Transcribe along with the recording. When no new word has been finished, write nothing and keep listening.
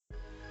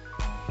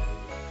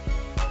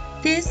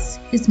This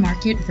is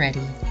Market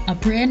Ready, a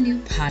brand new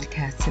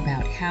podcast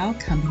about how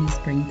companies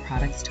bring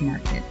products to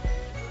market.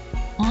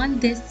 On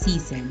this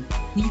season,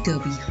 we go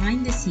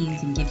behind the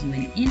scenes and give you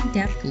an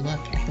in-depth look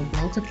at the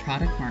world of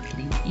product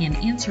marketing and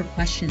answer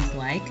questions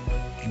like,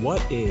 what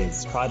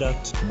is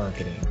product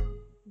marketing?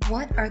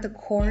 What are the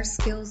core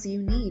skills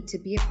you need to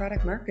be a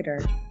product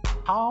marketer?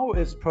 How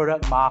is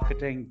product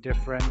marketing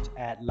different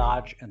at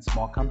large and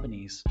small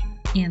companies?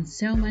 And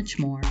so much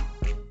more.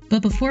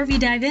 But before we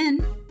dive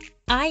in,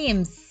 I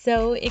am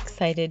so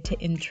excited to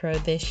intro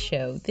this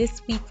show.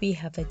 This week we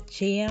have a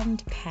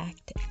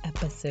jammed-packed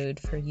episode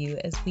for you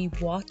as we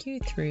walk you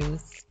through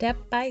step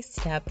by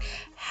step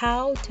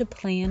how to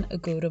plan a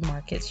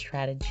go-to-market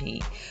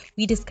strategy.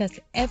 We discuss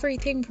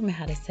everything from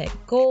how to set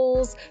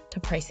goals to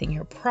pricing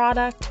your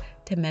product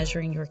to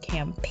measuring your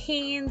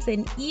campaigns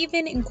and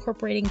even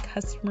incorporating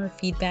customer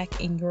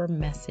feedback in your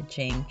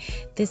messaging.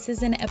 This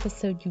is an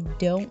episode you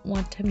don't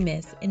want to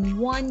miss and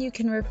one you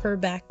can refer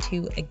back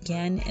to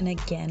again and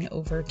again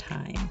over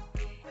time.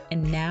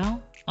 And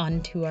now,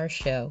 on to our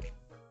show.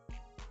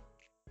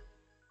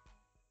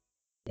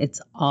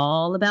 It's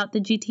all about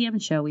the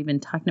GTM show. We've been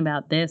talking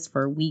about this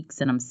for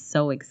weeks and I'm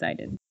so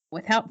excited.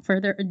 Without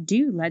further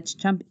ado, let's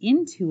jump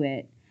into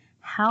it.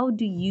 How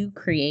do you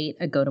create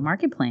a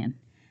go-to-market plan?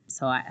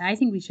 So I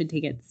think we should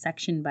take it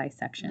section by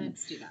section.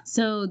 Let's do that.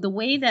 So the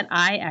way that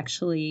I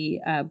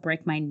actually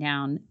break mine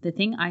down, the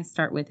thing I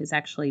start with is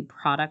actually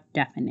product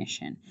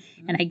definition.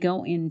 Mm-hmm. And I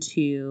go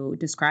into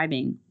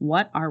describing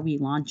what are we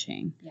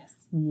launching? Yes.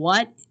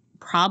 What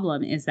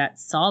problem is that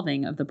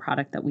solving of the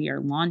product that we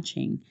are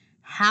launching?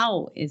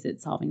 How is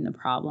it solving the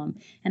problem?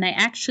 And I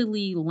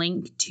actually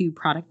link to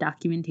product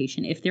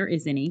documentation if there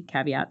is any.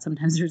 Caveat,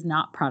 sometimes there's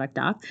not product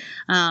doc.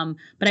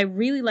 But I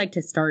really like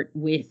to start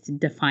with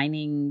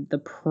defining the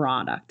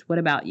product. What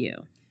about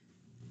you?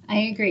 I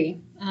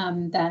agree.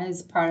 That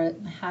is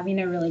having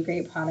a really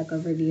great product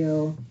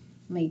overview.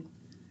 Like,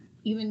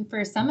 even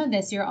for some of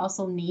this, you're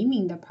also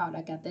naming the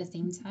product at the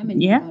same time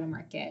and you go to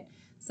market.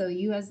 So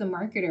you as the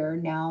marketer are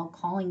now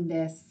calling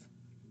this,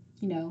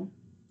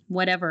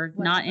 Whatever,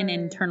 not an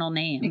internal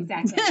name.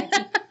 Exactly.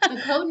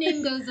 The code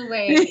name goes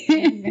away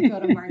in the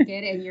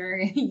go-to-market, and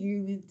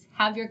you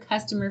have your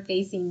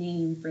customer-facing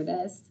name for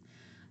this,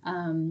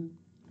 and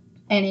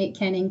it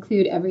can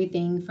include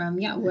everything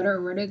from what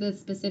are the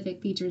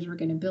specific features we're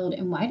going to build,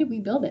 and why did we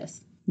build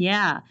this?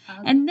 Yeah,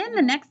 and then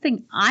the next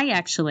thing I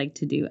actually like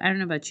to do, I don't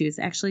know about you, is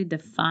actually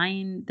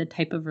define the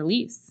type of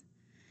release.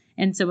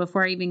 And so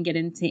before I even get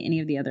into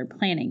any of the other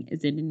planning,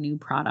 is it a new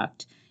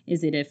product?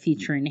 Is it a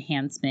feature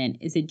enhancement?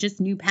 Is it just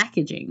new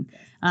packaging?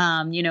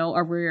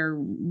 Or we're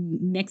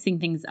mixing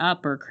things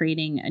up or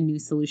creating a new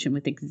solution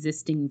with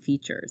existing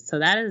features. So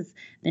that is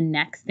the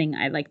next thing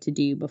I like to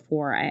do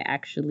before I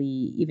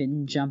actually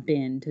even jump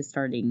into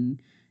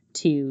starting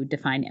to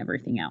define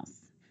everything else.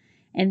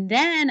 And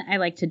then I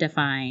like to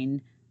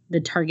define the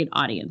target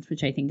audience,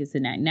 which I think is the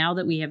next. Now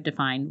that we have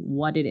defined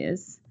what it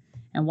is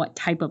and what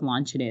type of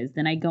launch it is,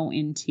 then I go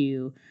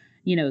into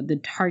the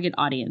target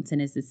audience,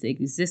 and is this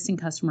existing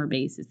customer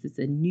base? Is this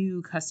a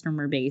new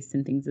customer base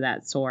and things of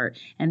that sort?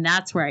 And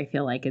that's where I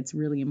feel like it's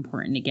really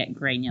important to get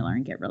granular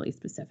and get really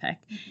specific.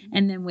 Mm-hmm.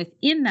 And then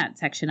within that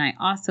section, I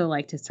also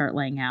like to start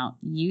laying out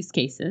use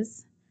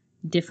cases,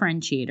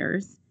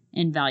 differentiators,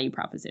 and value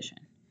proposition.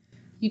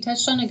 You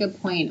touched on a good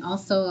point.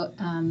 Also,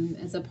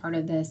 as a part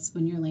of this,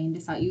 when you're laying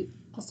this out, you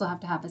also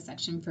have to have a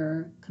section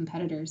for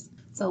competitors.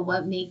 So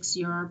what makes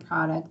your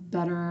product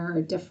better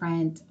or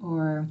different,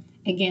 or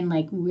again,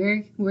 like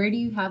where do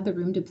you have the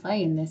room to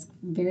play in this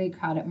very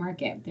crowded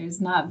market? There's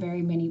not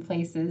very many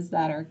places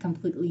that are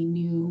completely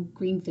new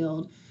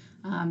greenfield.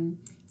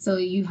 So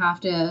you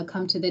have to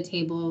come to the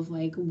table of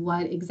like,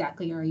 what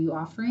exactly are you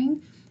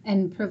offering?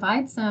 And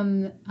provide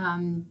some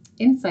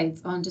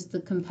insights on just the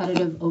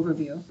competitive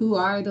overview. Who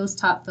are those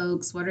top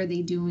folks? What are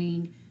they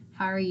doing?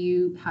 How do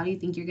you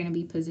think you're going to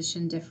be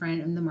positioned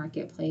different in the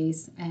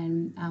marketplace?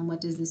 And what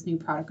does this new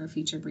product or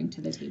feature bring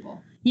to the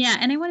table? Yeah,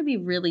 and I want to be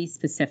really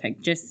specific,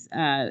 just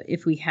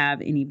if we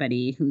have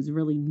anybody who's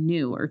really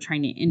new or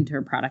trying to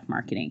enter product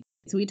marketing.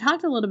 So we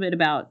talked a little bit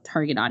about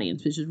target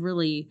audience, which is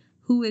really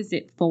who is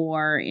it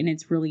for? And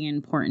it's really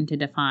important to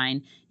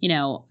define,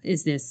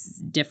 is this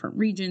different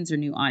regions or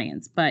new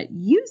audience? But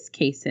use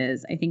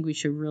cases, I think we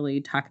should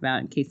really talk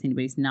about in case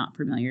anybody's not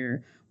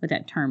familiar with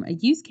that term. A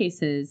use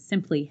case is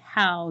simply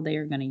how they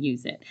are going to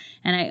use it.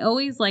 And I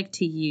always like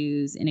to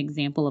use an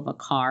example of a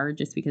car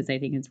just because I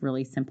think it's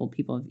really simple.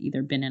 People have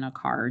either been in a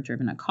car or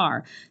driven a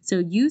car. So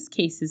use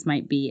cases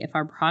might be, if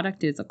our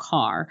product is a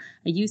car,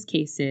 a use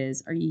case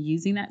is, are you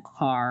using that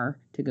car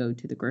to go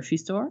to the grocery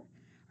store?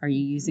 Are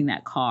you using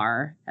that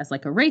car as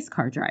like a race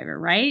car driver,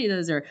 right?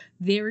 Those are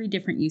very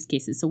different use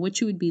cases. So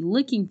what you would be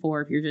looking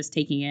for if you're just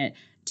taking it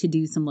to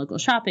do some local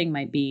shopping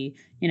might be,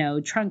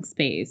 trunk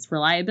space,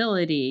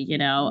 reliability,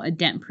 a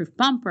dent-proof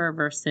bumper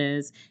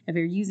versus if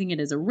you're using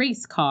it as a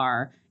race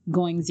car,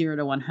 going 0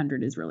 to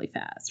 100 is really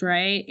fast,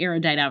 right?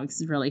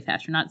 Aerodynamics is really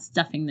fast. You're not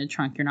stuffing the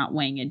trunk. You're not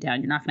weighing it down.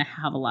 You're not going to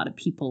have a lot of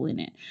people in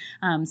it.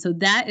 So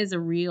that is a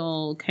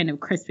real kind of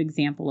crisp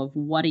example of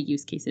what a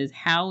use case is.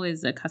 How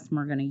is a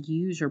customer going to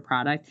use your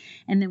product?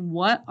 And then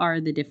what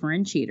are the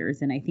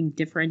differentiators? And I think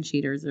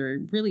differentiators are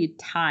really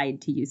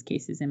tied to use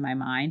cases in my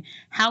mind.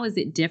 How is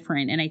it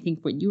different? And I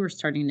think what you were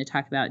starting to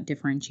talk about,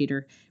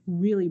 differentiator,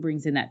 really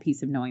brings in that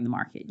piece of knowing the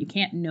market. You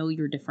can't know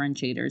your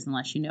differentiators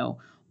unless you know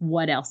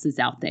what else is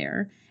out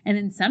there. And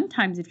then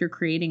sometimes if you're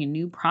creating a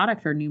new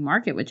product or a new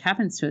market, which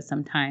happens to us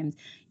sometimes,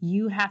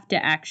 you have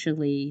to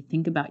actually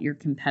think about your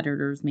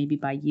competitors maybe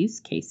by use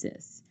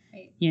cases.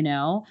 Right. You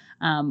know,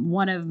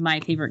 one of my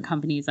favorite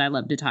companies I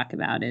love to talk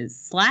about is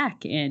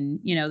Slack.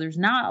 And, you know, there's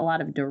not a lot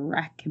of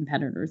direct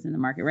competitors in the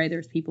market, right?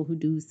 There's people who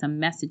do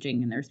some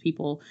messaging, and there's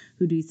people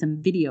who do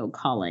some video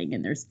calling,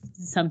 and there's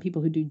some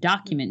people who do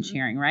document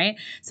sharing, right?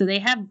 So they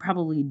have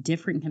probably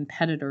different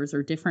competitors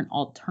or different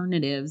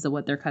alternatives of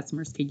what their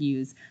customers could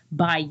use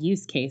by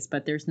use case,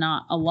 but there's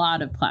not a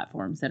lot of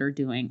platforms that are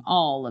doing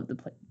all of the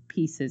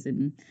pieces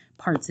and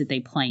parts that they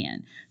play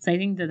in. So I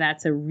think that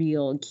that's a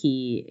real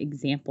key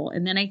example.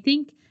 And then I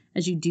think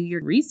as you do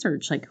your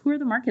research, like, who are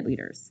the market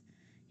leaders?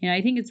 You know,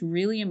 I think it's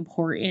really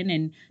important,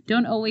 and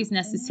don't always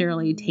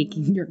necessarily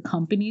taking your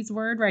company's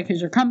word, right? Because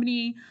your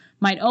company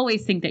might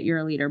always think that you're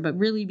a leader, but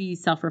really be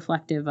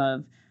self-reflective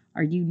of,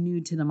 are you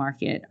new to the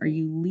market? Are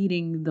you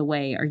leading the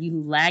way? Are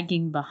you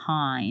lagging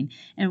behind?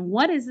 And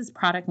what is this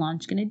product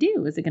launch going to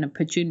do? Is it going to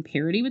put you in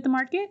parity with the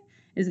market?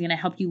 Is it going to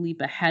help you leap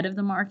ahead of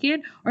the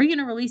market? Or are you going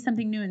to release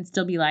something new and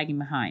still be lagging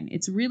behind?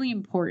 It's really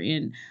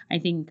important, I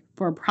think,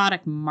 for a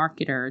product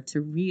marketer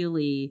to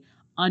really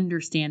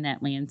understand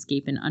that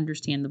landscape and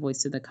understand the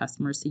voice of the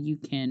customer so you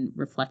can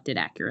reflect it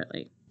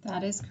accurately.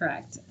 That is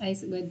correct. I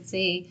would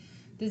say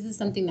this is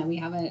something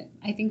that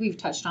I think we've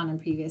touched on in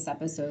previous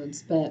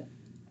episodes, but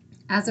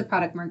as a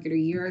product marketer,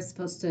 you're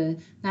supposed to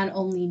not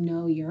only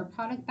know your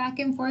product back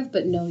and forth,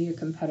 but know your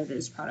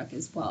competitor's product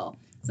as well.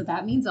 So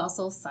that means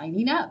also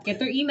signing up, get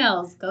their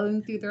emails,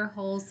 going through their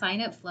whole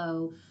sign up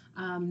flow,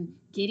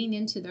 getting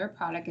into their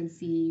product and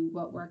see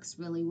what works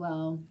really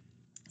well.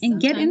 And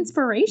get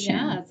inspiration.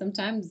 Yeah,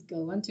 sometimes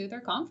go into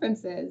their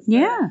conferences.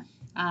 Yeah.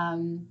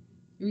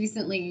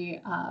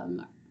 Recently,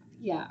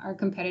 our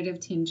competitive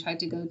team tried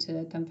to go to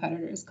a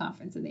competitor's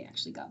conference and they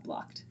actually got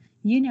blocked.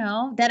 You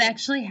know, that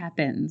actually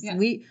happens. Yeah.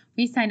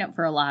 We signed up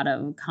for a lot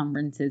of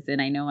conferences,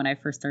 and I know when I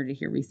first started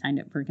here, we signed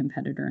up for a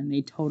competitor, and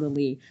they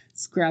totally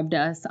scrubbed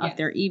us off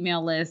their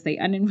email list. They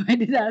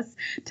uninvited us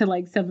to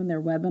like some of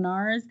their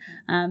webinars.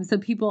 So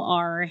people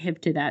are hip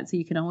to that. So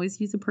you can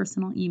always use a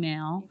personal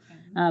email,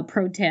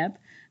 pro tip.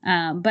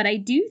 But I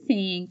do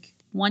think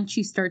once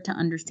you start to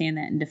understand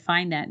that and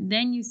define that,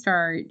 then you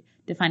start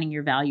defining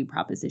your value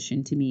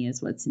proposition, to me,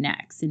 is what's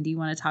next. And do you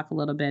want to talk a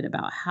little bit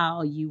about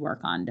how you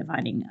work on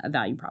defining a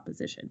value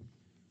proposition,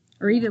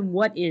 or even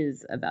what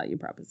is a value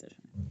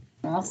proposition?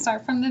 I'll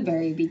start from the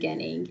very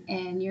beginning.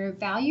 And your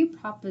value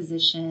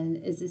proposition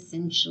is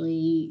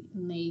essentially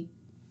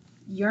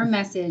your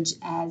message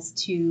as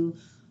to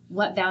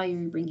what value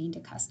you're bringing to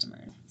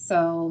customers.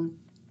 So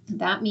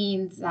that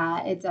means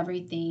that it's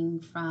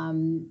everything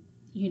from,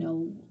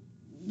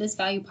 this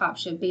value prop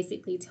should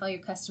basically tell your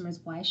customers,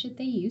 why should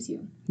they use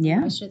you?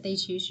 Yeah. Why should they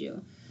choose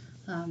you?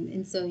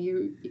 And so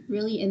you're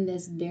really in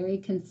this very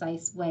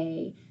concise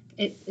way.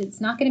 It's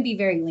not going to be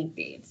very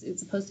lengthy. It's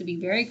supposed to be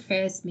very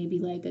crisp, maybe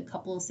like a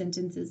couple of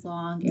sentences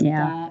long.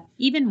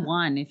 Even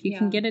one. If you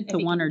can get it to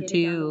one or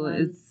two,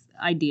 is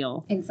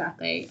ideal.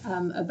 Exactly.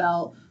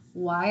 About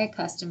why a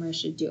customer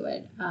should do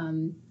it.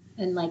 And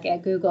like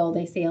at Google,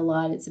 they say a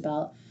lot, it's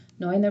about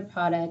knowing their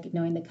product,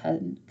 knowing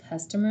the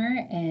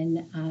customer,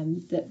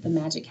 and the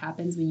magic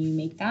happens when you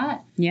make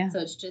that. Yeah. So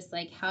it's just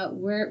like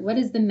what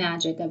is the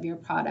magic of your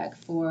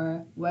product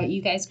for what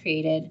you guys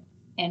created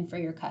and for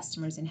your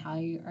customers, and how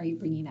are you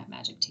bringing that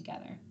magic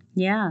together?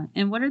 Yeah.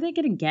 And what are they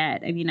going to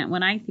get? I mean,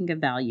 when I think of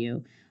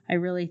value, I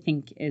really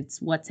think it's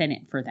what's in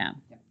it for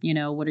them.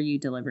 Yep. What are you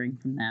delivering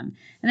from them?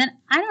 And then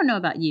I don't know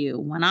about you.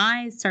 When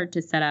I start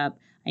to set up,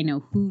 I know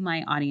who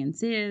my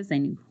audience is. I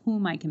know who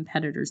my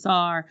competitors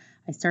are.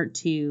 I start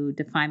to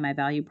define my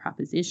value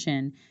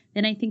proposition.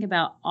 Then I think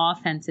about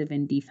offensive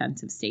and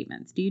defensive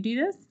statements. Do you do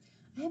this?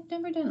 I have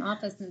never done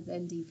offensive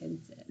and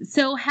defensive.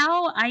 So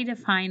how I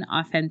define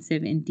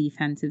offensive and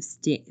defensive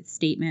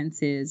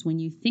statements is when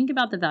you think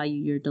about the value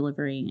you're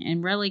delivering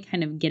and really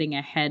kind of getting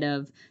ahead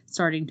of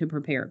starting to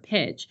prepare a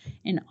pitch.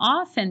 An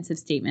offensive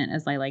statement,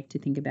 as I like to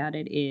think about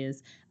it,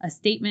 is a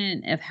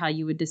statement of how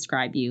you would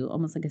describe you,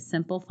 almost like a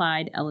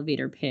simplified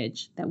elevator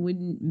pitch that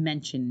wouldn't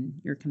mention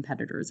your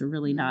competitors or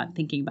really not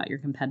thinking about your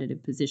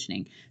competitive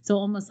positioning. So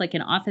almost like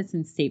an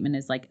offensive statement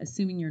is like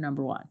assuming you're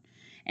number one.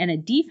 And a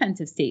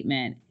defensive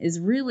statement is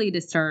really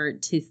to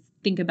start to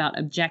think about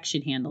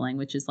objection handling,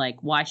 which is like,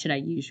 why should I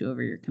use you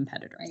over your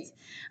competitors?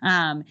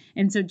 Right.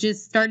 And so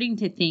just starting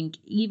to think,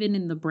 even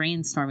in the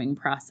brainstorming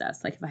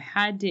process, like if I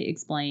had to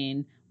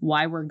explain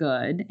why we're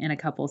good in a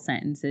couple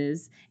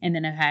sentences, and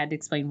then I had to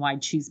explain why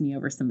choose me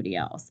over somebody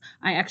else.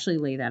 I actually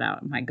lay that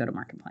out in my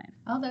go-to-market plan.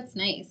 Oh, that's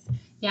nice.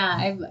 Yeah,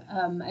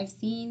 I've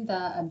seen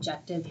the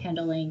objective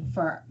handling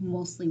for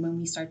mostly when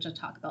we start to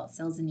talk about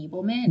sales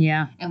enablement.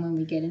 Yeah. And when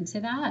we get into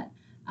that.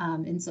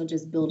 And so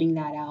just building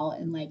that out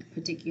in like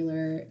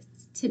particular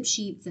tip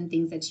sheets and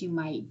things that you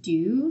might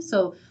do.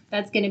 So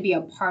that's going to be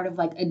a part of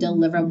like a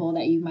deliverable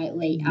that you might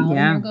lay out in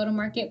your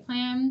go-to-market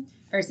plan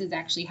versus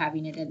actually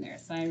having it in there.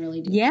 So I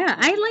really do. Yeah,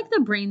 I like the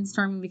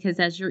brainstorming because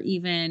as you're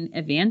even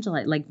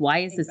evangelizing, like, why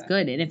is this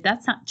good? And if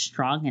that's not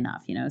strong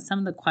enough, some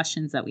of the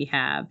questions that we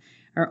have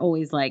are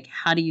always like,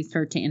 how do you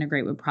start to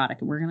integrate with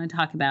product? And we're going to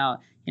talk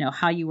about,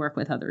 how you work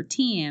with other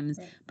teams.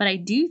 Right. But I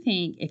do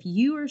think if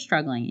you are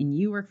struggling and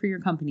you work for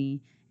your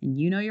company and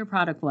you know your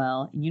product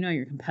well and you know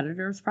your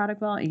competitor's product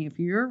well, and if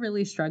you're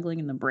really struggling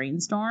in the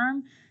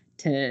brainstorm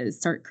to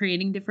start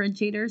creating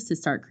differentiators, to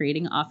start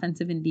creating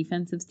offensive and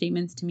defensive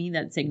statements, to me,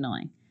 that's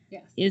signaling.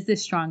 Yes. Is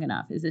this strong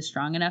enough? Is this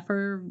strong enough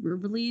for a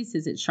release?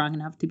 Is it strong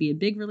enough to be a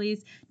big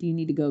release? Do you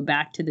need to go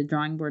back to the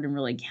drawing board and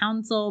really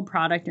counsel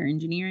product or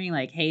engineering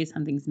like, hey,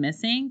 something's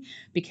missing?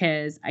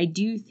 Because I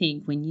do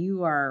think when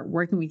you are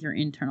working with your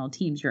internal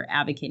teams, you're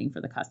advocating for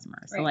the customer.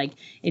 Right. So like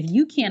if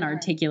you can't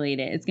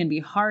articulate it, it's going to be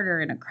harder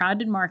in a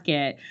crowded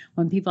market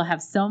when people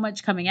have so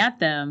much coming at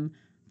them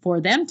for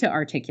them to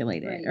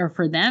articulate it or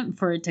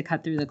for it to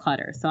cut through the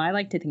clutter. So I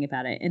like to think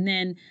about it. And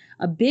then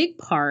a big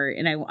part,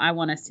 and I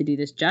want us to do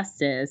this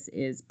justice,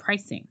 is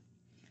pricing.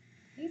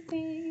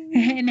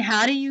 And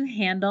how do you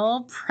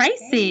handle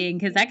pricing?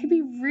 Because that could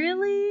be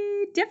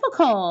really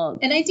difficult.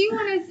 And I do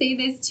want to say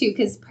this too,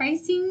 because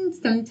pricing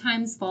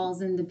sometimes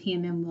falls in the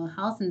PMM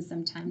wheelhouse and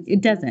sometimes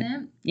it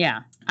doesn't.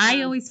 Yeah.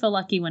 I always feel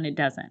lucky when it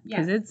doesn't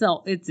because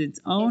it's its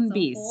own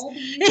beast.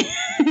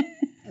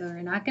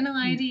 We're not going to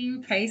lie to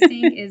you.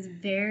 Pricing is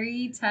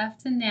very tough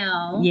to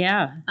nail.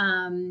 Yeah.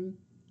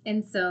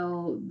 And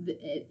so,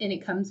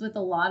 it comes with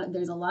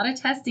there's a lot of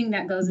testing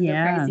that goes into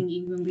pricing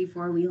even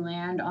before we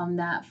land on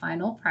that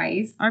final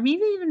price. Or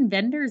maybe even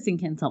vendors and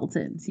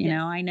consultants. You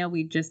know, I know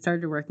we just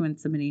started working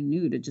with somebody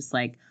new to just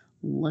like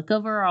look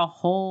over a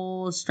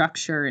whole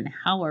structure and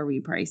how are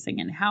we pricing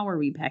and how are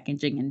we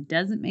packaging and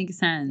does it make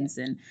sense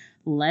and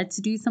let's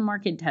do some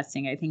market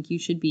testing. I think you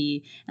should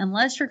be,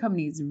 unless your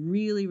company is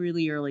really,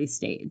 really early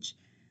stage,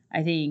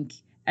 I think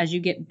as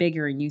you get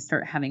bigger and you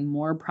start having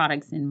more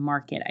products in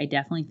market, I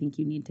definitely think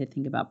you need to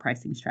think about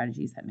pricing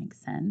strategies that make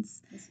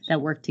sense,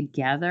 that work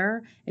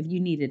together. If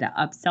you needed to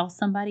upsell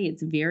somebody,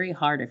 it's very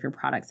hard if your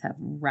products have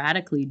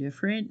radically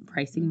different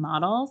pricing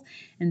models.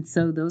 And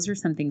so those are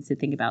some things to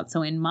think about.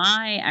 So in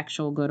my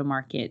actual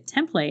go-to-market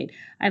template,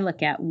 I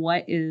look at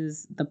what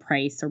is the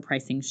price or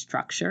pricing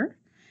structure.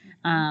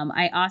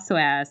 I also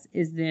ask,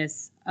 is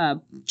this a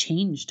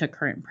change to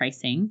current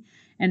pricing?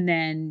 And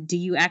then do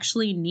you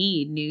actually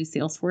need new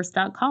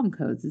Salesforce.com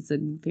codes? It's a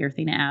fair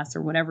thing to ask,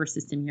 or whatever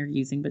system you're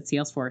using, but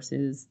Salesforce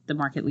is the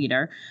market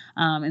leader.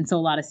 And so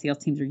a lot of sales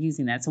teams are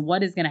using that. So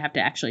what is going to have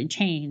to actually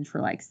change for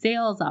like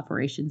sales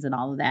operations and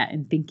all of that,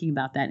 and thinking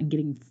about that and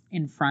getting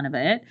in front of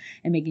it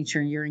and making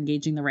sure you're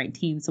engaging the right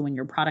team. So when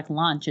your product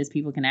launches,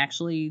 people can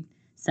actually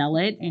sell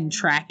it and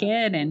track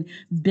it and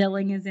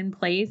billing is in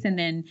place. And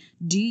then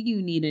do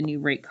you need a new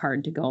rate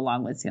card to go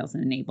along with sales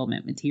and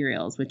enablement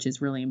materials, which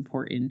is really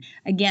important,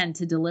 again,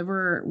 to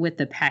deliver with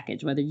the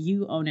package, whether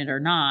you own it or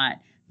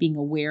not, being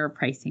aware of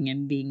pricing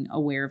and being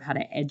aware of how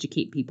to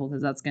educate people,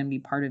 because that's going to be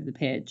part of the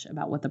pitch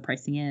about what the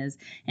pricing is,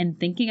 and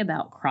thinking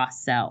about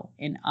cross-sell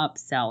and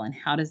upsell and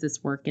how does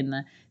this work in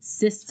the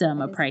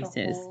system of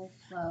prices.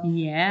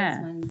 Yeah.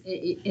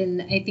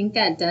 And I think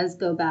that does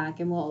go back,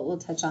 and we'll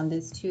touch on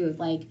this too,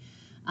 like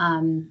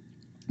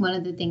one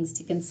of the things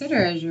to consider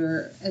as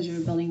you're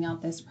building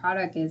out this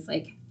product is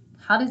like,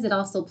 how does it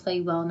also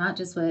play well, not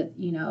just with,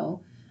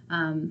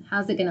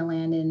 how's it going to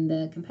land in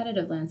the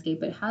competitive landscape,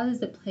 but how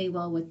does it play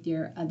well with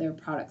your other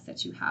products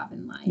that you have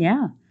in line?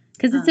 Yeah,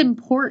 because it's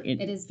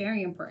important. It is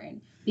very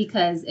important,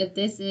 because if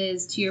this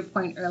is, to your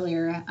point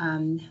earlier,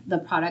 the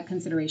product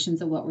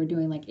considerations of what we're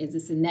doing, like, is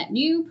this a net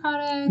new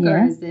product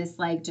or is this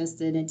like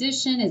just an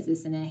addition? Is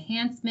this an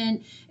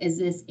enhancement? Is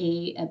this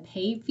a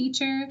paid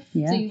feature?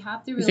 Yeah. So you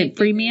have to really Is it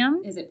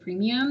premium? Is it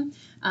premium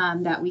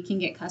that we can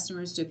get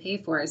customers to pay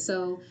for?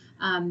 So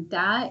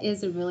that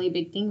is a really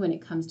big thing when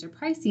it comes to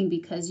pricing,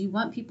 because you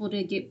want people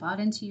to get bought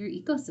into your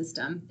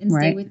ecosystem and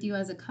stay with you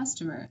as a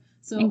customer.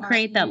 So and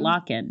create that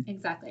lock-in.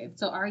 Exactly.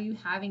 So are you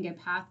having a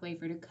pathway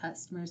for the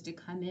customers to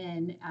come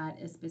in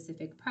at a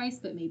specific price,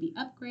 but maybe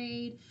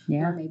upgrade,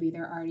 or maybe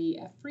they're already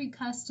a free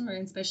customer,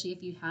 and especially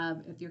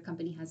if your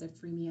company has a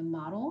freemium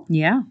model.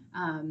 Yeah.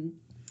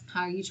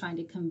 How are you trying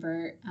to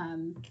convert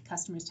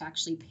customers to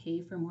actually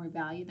pay for more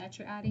value that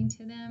you're adding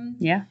to them?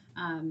 Yeah.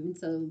 And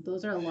so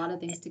those are a lot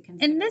of things to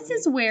consider. And this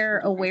is where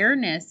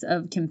awareness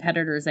of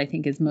competitors, I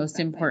think, is most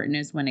important,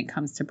 is when it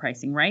comes to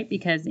pricing, right?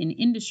 Because in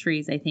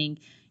industries, I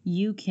think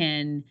you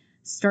can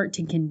start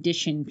to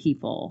condition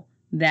people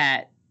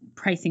that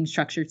pricing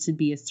structure to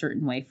be a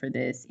certain way for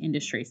this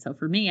industry. So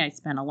for me, I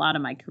spent a lot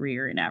of my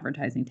career in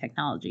advertising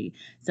technology.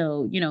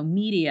 So,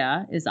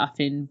 media is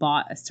often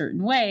bought a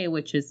certain way,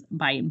 which is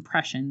by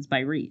impressions, by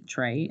reach,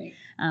 right?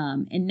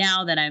 And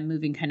now that I'm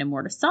moving kind of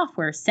more to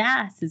software,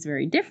 SaaS is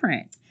very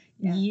different.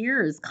 Yeah.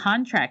 Years,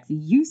 contracts,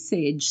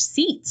 usage,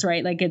 seats,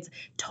 right? Like it's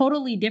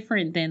totally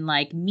different than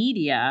like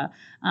media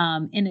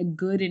in a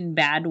good and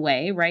bad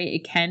way, right?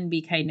 It can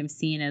be kind of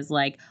seen as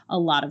like a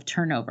lot of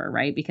turnover,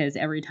 right? Because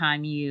every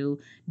time you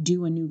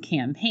do a new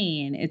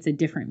campaign, it's a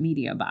different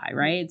media buy,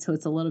 right? So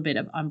it's a little bit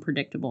of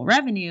unpredictable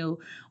revenue,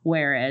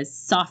 whereas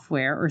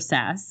software or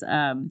SaaS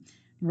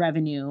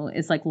revenue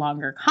is like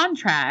longer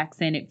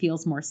contracts and it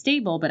feels more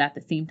stable, but at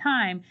the same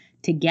time,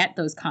 to get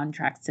those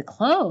contracts to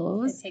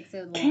close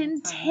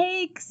can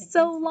take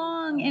so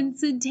long. And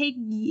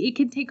it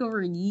can take over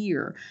a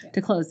year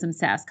to close some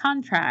SaaS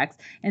contracts.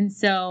 And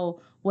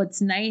so what's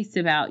nice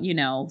about,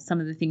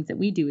 some of the things that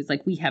we do is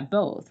like we have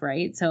both,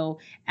 right? So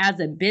as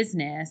a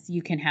business,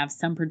 you can have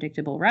some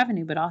predictable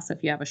revenue, but also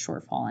if you have a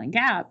shortfall and a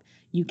gap,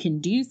 you can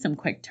do some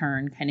quick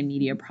turn kind of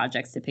media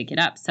projects to pick it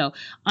up. So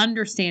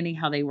understanding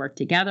how they work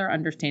together,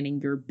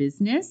 understanding your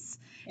business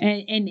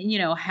and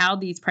how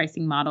these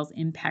pricing models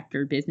impact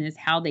your business,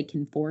 how they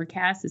can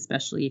forecast,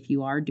 especially if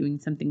you are doing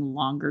something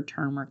longer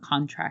term or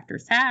contract or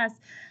SaaS,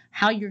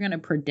 how you're going to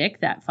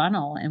predict that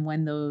funnel and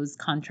when those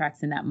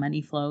contracts and that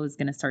money flow is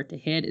going to start to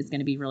hit is going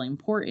to be really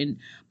important.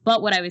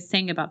 But what I was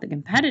saying about the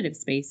competitive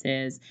space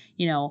is,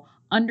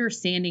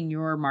 understanding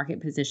your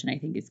market position, I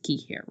think, is key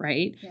here,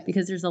 right? Yes.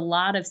 Because there's a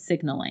lot of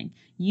signaling.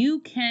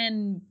 You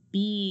can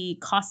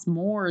cost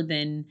more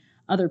than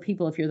other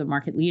people if you're the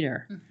market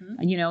leader.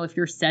 Mm-hmm. If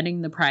you're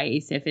setting the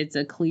price, if it's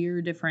a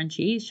clear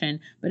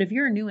differentiation. But if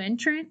you're a new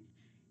entrant,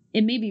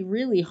 it may be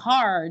really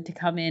hard to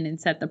come in and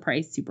set the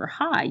price super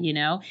high,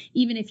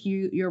 even if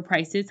your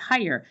price is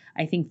higher.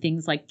 I think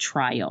things like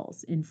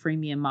trials and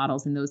freemium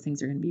models and those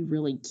things are going to be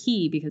really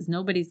key because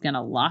nobody's going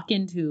to lock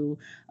into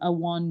a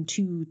 1,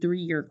 2, 3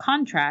 year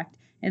contract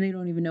and they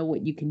don't even know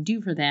what you can do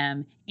for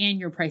them, and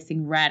you're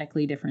pricing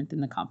radically different than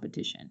the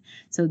competition.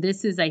 So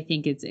this is, I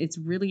think it's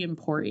really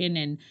important,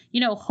 and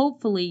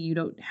hopefully you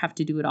don't have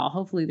to do it all.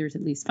 Hopefully there's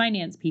at least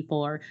finance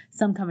people, or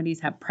some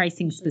companies have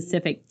pricing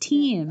specific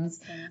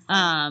teams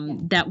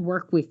that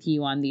work with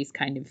you on these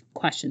kind of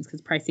questions,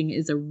 because pricing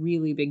is a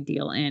really big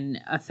deal and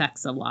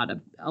affects a lot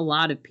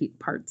of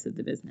parts of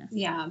the business.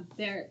 Yeah,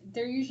 there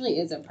usually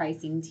is a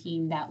pricing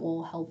team that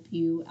will help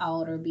you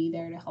out or be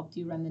there to help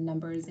you run the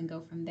numbers and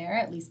go from there.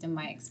 At least in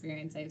my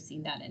experience, I've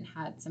seen that and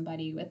had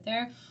somebody with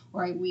there,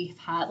 or we've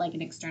had like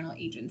an external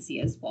agency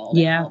as well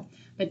to help.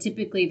 But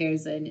typically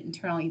there's an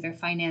internal either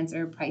finance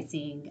or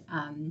pricing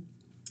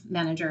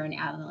manager and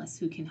analyst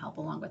who can help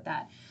along with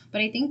that. But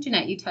I think,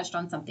 Jeanette, you touched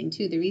on something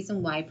too. The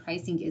reason why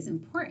pricing is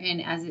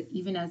important,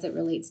 even as it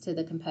relates to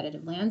the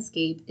competitive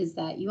landscape, is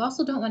that you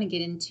also don't want to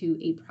get into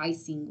a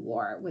pricing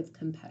war with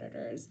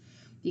competitors.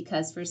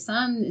 Because for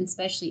some,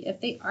 especially if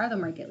they are the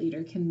market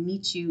leader, can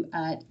meet you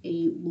at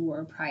a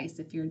lower price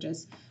if you're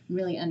just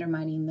really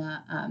undermining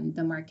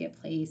the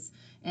marketplace.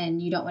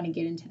 And you don't want to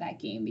get into that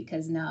game,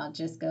 because now it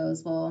just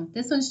goes, well,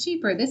 this one's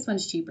cheaper,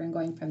 and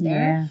going from there.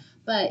 Yeah.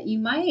 But you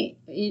might,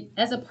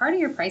 as a part of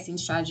your pricing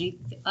strategy,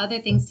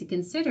 other things to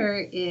consider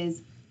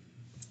is,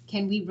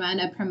 can we run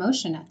a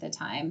promotion at the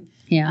time?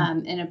 Yeah.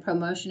 And a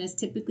promotion is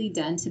typically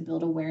done to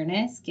build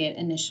awareness, get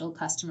initial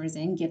customers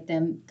in, get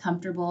them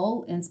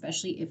comfortable, and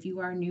especially if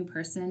you are a new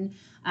person,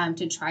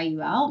 to try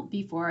you out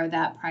before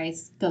that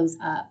price goes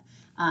up.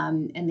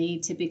 And they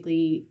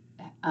typically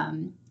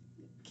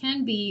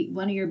can be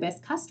one of your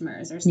best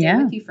customers or stay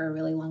with you for a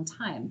really long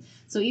time.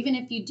 So even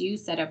if you do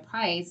set a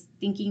price,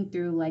 thinking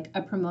through like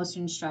a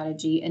promotion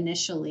strategy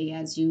initially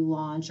as you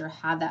launch, or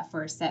have that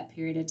for a set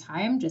period of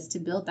time just to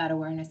build that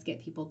awareness,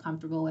 get people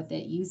comfortable with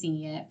it,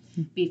 using it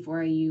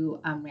before you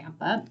ramp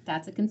up,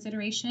 that's a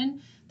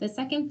consideration. The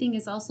second thing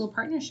is also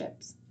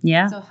partnerships.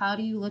 Yeah. So how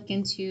do you look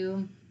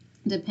into,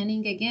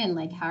 depending again,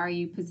 like how are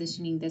you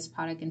positioning this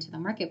product into the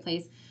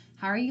marketplace?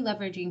 How are you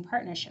leveraging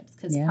partnerships?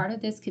 Because part of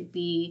this could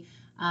be,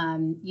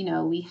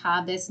 we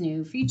have this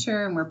new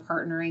feature and we're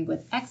partnering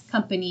with X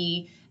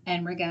company,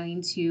 and we're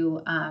going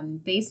to,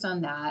 based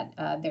on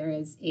that, there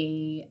is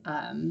a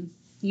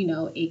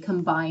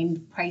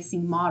combined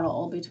pricing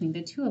model between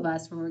the two of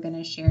us where we're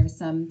going to share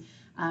some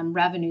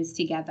revenues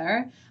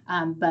together.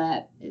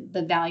 But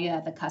the value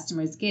that the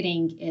customer is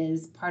getting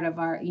is part of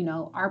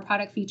our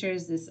product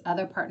features, this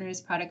other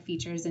partner's product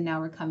features, and now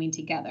we're coming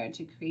together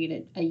to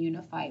create a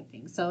unified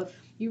thing. So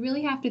you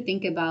really have to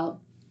think about,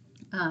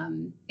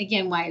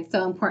 again, why it's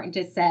so important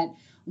to set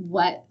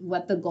what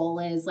the goal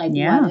is, like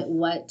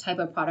what type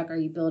of product are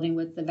you building,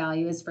 what the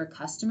value is for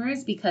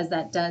customers, because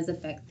that does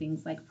affect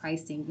things like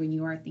pricing when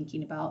you are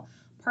thinking about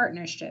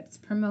partnerships,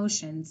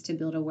 promotions to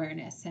build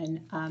awareness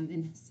and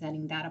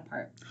setting that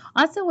apart.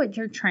 Also, what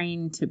you're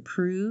trying to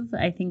prove,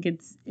 I think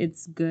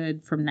it's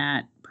good from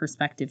that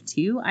perspective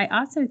too. I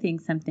also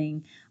think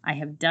something I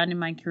have done in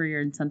my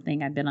career and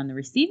something I've been on the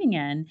receiving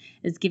end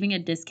is giving a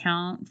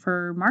discount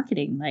for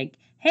marketing. Like,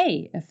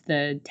 hey, if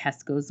the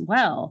test goes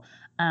well,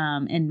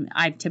 and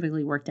I've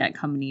typically worked at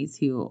companies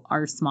who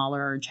are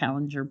smaller or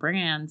challenger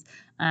brands,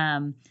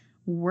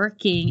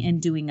 working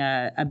and doing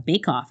a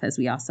bake-off, as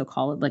we also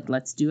call it. Like,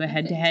 let's do a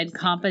head-to-head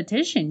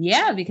competition.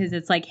 Yeah, because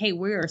it's like, hey,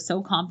 we are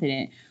so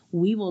confident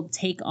we will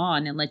take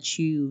on and let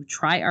you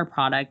try our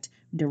product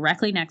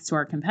directly next to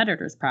our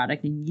competitor's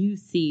product and you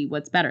see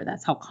what's better.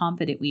 That's how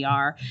confident we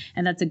are.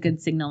 And that's a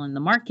good signal in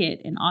the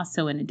market. And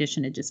also, in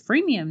addition to just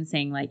freemium,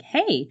 saying like,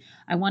 hey,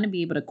 I want to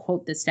be able to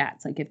quote the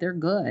stats. Like, if they're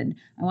good,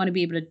 I want to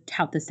be able to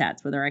tout the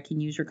stats, whether I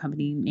can use your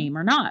company name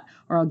or not,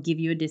 or I'll give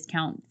you a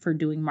discount for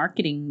doing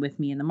marketing with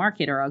me in the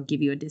market, or I'll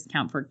give you a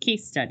discount for a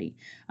case study.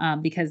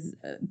 Because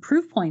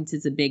proof points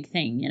is a big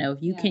thing. You know,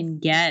 if you can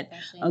get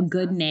a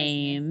good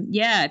name,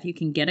 if you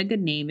can get a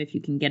good name, if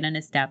you can get an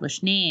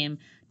established name,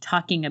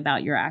 talking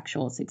about your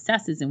actual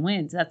successes and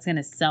wins, that's going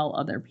to sell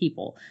other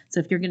people. So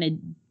if you're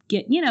going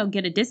to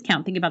get a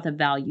discount, think about the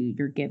value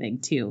you're giving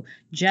too.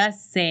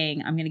 Just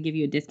saying, I'm going to give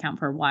you a discount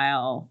for a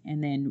while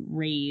and then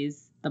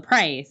raise the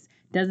price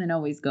doesn't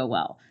always go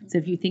well. So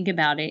if you think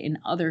about it in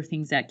other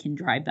things that can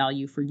drive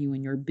value for you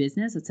and your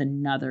business, it's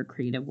another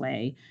creative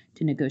way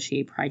to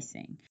negotiate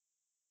pricing.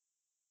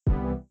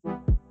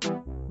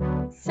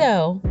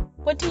 So,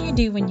 what do you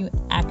do when you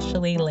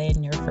actually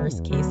land your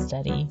first case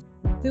study?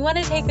 We want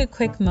to take a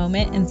quick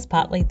moment and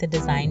spotlight the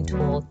design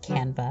tool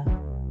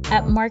Canva.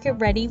 At Market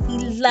Ready, we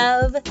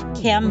love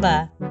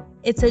Canva.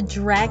 It's a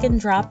drag and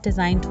drop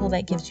design tool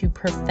that gives you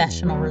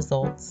professional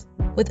results.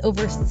 With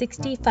over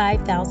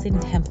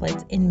 65,000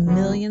 templates and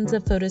millions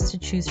of photos to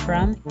choose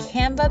from,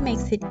 Canva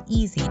makes it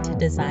easy to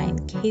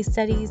design case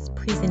studies,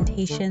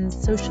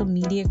 presentations, social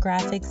media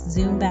graphics,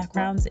 Zoom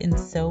backgrounds, and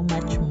so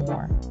much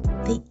more.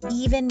 They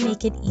even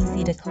make it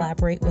easy to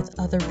collaborate with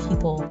other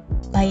people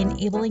by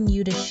enabling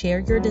you to share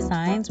your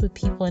designs with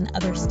people in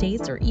other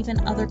states or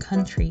even other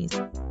countries.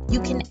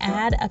 You can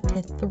add up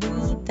to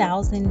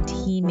 3,000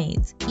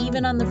 teammates,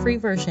 even on the free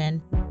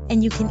version,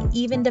 and you can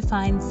even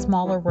define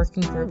smaller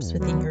working groups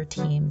within your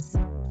teams.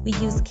 We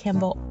use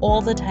Canva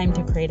all the time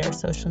to create our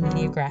social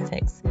media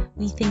graphics.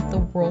 We think the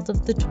world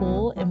of the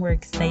tool and we're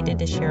excited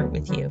to share it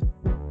with you.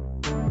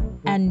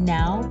 And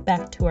now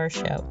back to our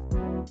show.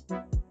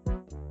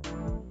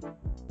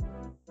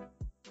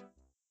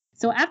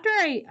 So after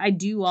I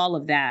do all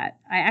of that,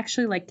 I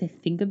actually like to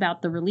think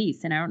about the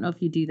release. And I don't know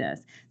if you do this.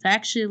 So I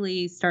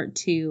actually start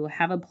to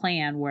have a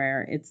plan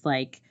where it's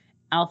like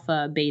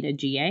alpha, beta,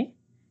 GA.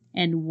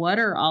 And what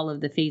are all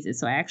of the phases?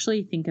 So I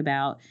actually think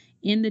about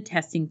in the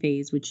testing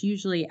phase, which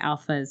usually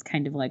alpha is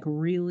kind of like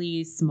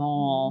really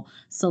small,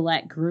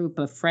 select group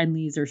of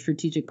friendlies or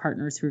strategic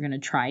partners who are going to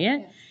try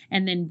it. Yeah.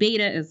 And then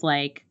beta is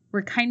like,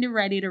 we're kind of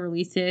ready to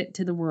release it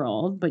to the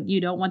world, but you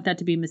don't want that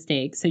to be a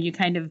mistake. So you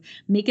kind of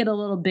make it a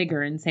little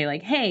bigger and say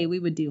like, hey, we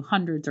would do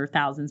hundreds or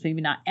thousands,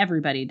 maybe not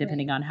everybody,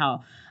 depending on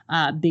how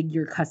big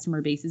your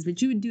customer base is,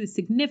 but you would do a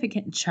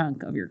significant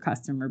chunk of your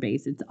customer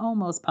base. It's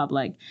almost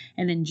public.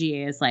 And then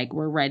GA is like,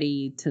 we're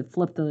ready to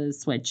flip the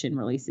switch and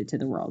release it to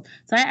the world.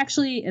 So I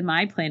actually, in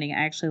my planning,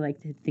 I actually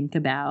like to think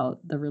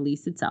about the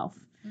release itself.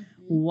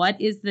 Mm-hmm. What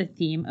is the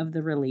theme of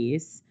the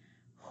release?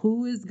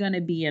 Who is going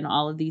to be in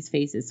all of these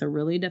phases? So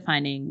really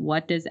defining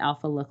what does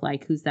alpha look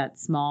like? Who's that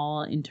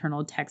small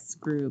internal text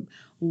group?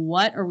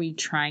 What are we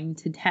trying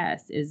to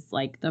test? Is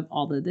like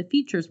all of the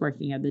features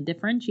working? Are the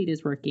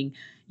differentiators working?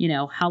 You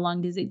know, how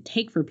long does it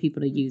take for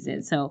people to use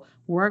it? So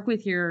work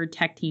with your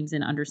tech teams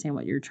and understand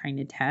what you're trying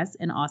to test,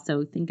 and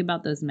also think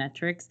about those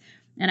metrics.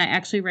 And I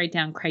actually write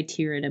down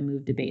criteria to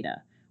move to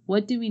beta.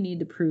 What do we need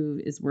to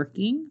prove is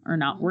working or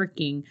not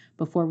working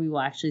before we will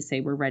actually say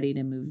we're ready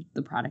to move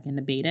the product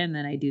into beta? And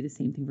then I do the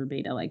same thing for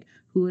beta, like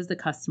who is the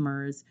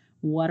customers?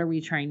 What are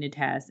we trying to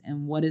test?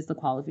 And what is the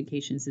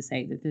qualifications to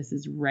say that this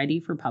is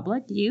ready for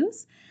public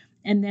use?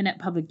 And then at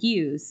public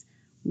use,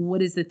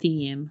 what is the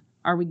theme?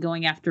 Are we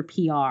going after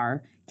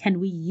PR? Can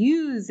we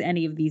use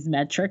any of these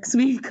metrics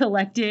we've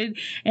collected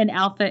in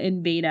alpha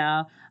and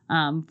beta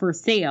for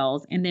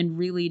sales? And then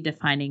really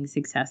defining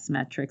success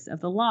metrics of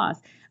the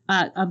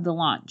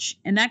launch.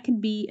 And that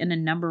could be in a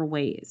number of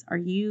ways. Are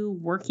you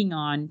working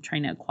on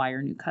trying to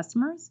acquire new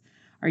customers?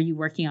 Are you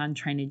working on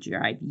trying to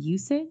drive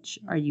usage?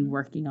 Are you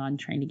working on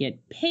trying to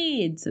get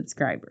paid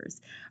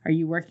subscribers? Are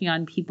you working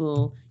on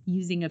people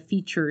using a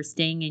feature,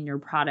 staying in your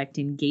product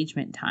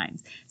engagement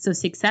times? So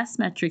success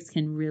metrics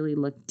can really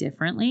look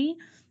differently.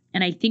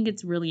 And I think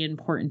it's really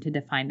important to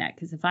define that,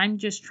 because if I'm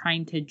just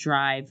trying to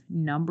drive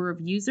number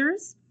of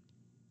users,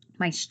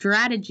 my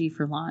strategy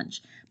for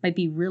launch might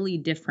be really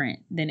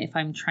different than if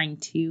I'm trying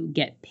to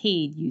get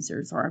paid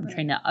users or I'm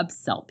trying to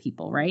upsell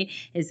people, right?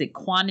 Is it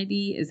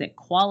quantity? Is it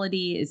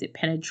quality? Is it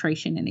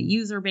penetration in a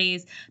user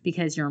base?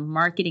 Because your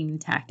marketing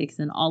tactics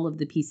and all of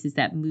the pieces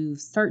that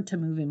start to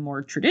move in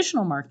more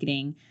traditional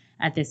marketing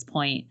at this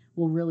point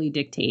will really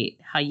dictate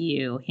how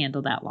you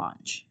handle that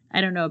launch.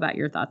 I don't know about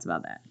your thoughts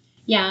about that.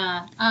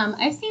 Yeah,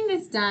 I've seen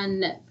this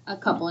done a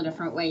couple of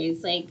different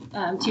ways. Like,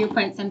 to your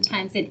point,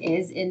 sometimes it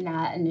is in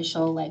that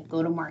initial like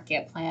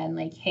go-to-market plan,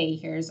 like, hey,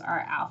 here's our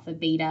alpha,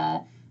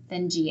 beta,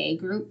 then GA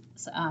group.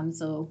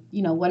 So,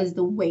 what is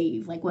the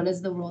wave? Like, what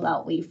is the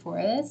rollout wave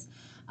for this?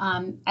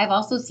 I've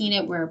also seen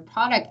it where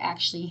product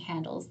actually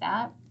handles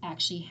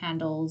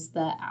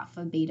the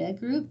alpha, beta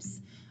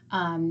groups.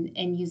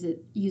 And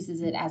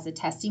uses it as a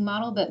testing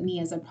model. But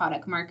me as a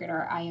product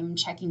marketer, I am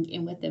checking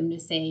in with them to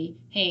say,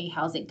 hey,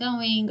 how's it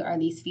going? Are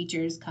these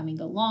features coming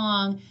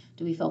along?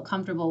 Do we feel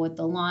comfortable with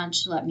the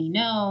launch? Let me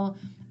know.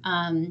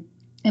 And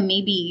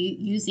maybe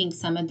using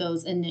some of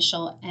those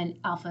initial and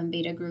alpha and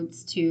beta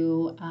groups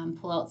to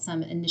pull out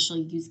some initial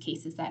use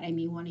cases that I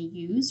may want to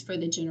use for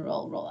the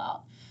general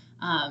rollout.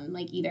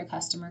 Like either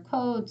customer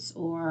quotes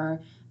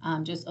or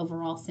just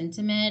overall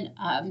sentiment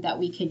that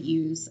we could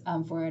use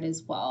for it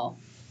as well.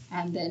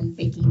 And then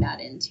baking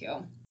that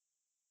into.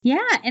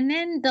 Yeah. And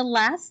then the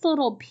last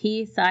little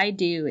piece I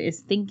do is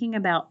thinking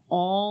about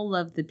all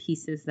of the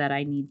pieces that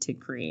I need to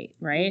create,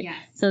 right? Yes.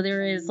 So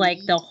there is like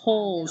the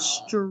whole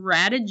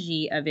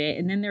strategy of it.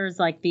 And then there's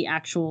like the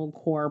actual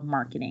core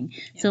marketing.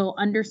 Yeah. So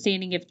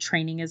understanding if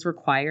training is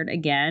required,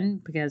 again,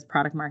 because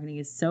product marketing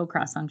is so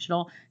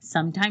cross-functional.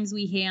 Sometimes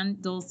we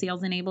handle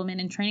sales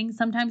enablement and training.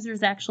 Sometimes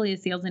there's actually a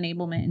sales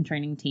enablement and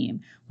training team,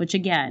 which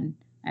again,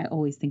 I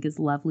always think is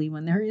lovely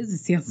when there is a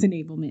sales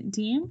enablement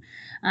team.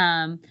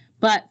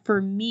 But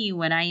for me,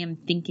 when I am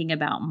thinking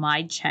about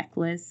my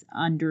checklist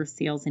under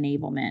sales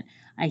enablement,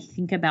 I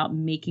think about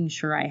making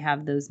sure I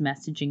have those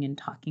messaging and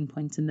talking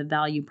points and the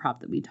value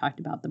prop that we talked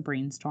about, the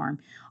brainstorm.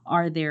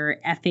 Are there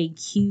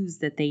FAQs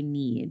that they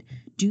need?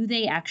 Do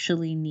they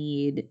actually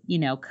need,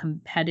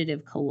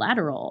 competitive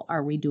collateral?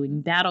 Are we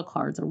doing battle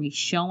cards? Are we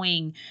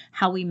showing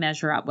how we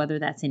measure up, whether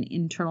that's an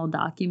internal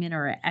document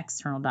or an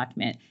external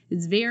document?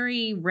 It's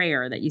very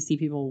rare that you see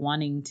people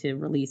wanting to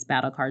release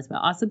battle cards,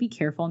 but also be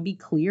careful and be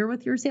clear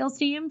with your sales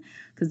team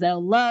because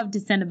they'll love to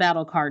send a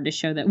battle card to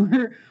show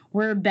that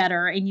we're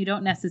better, and you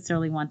don't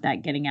necessarily want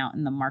that getting out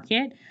in the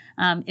market.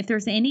 If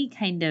there's any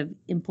kind of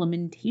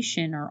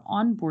implementation or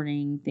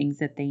onboarding things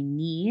that they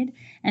need,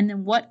 and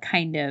then what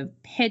kind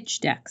of pitch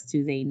decks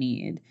do they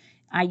need?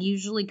 I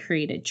usually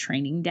create a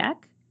training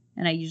deck,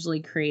 and I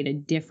usually create a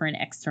different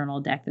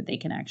external deck that they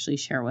can actually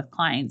share with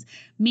clients.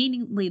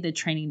 Mainly the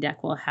training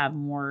deck will have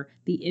more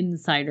the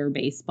insider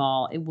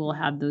baseball. It will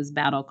have those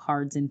battle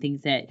cards and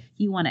things that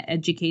you want to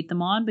educate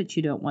them on, but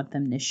you don't want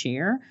them to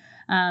share.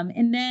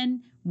 And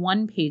then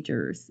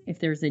one-pagers, if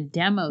there's a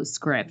demo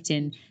script,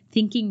 and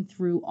thinking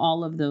through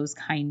all of those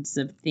kinds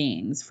of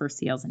things for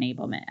sales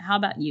enablement. How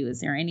about you?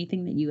 Is there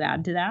anything that you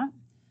add to that?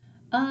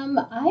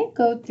 I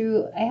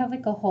have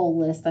like a whole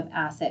list of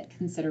asset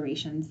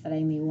considerations that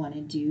I may want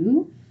to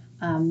do,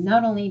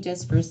 not only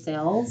just for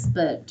sales,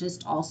 but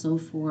just also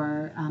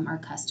for our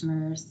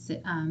customer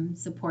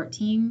support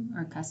team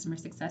or customer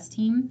success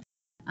team.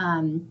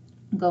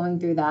 Going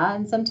through that,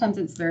 and sometimes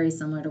it's very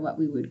similar to what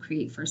we would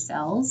create for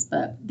sales,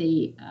 but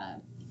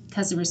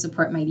customer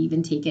support might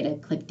even take it a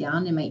click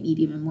down and might need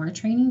even more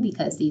training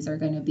because these are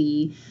going to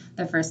be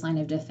the first line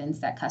of defense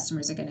that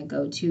customers are going to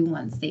go to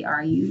once they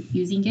are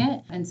using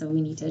it. And so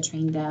we need to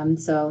train them.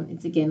 So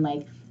it's again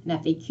like an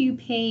FAQ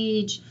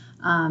page,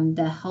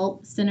 the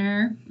help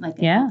center, help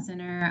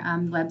center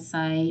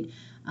website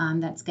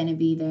that's going to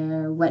be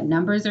there. What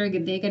numbers are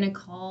they going to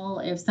call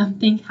if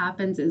something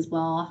happens as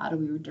well? How do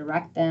we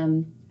redirect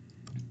them?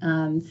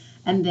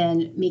 And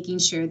then making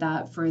sure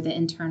that for the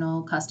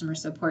internal customer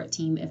support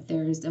team, if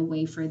there's a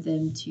way for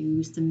them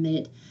to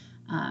submit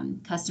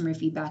customer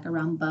feedback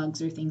around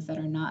bugs or things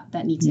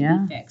that need to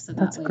be fixed. So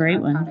that way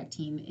our product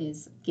team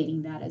is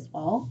getting that as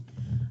well.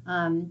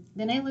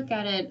 Then I look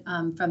at it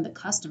from the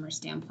customer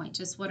standpoint,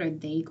 just what are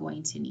they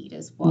going to need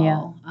as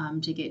well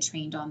to get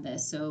trained on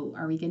this. So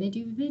are we going to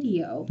do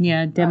video?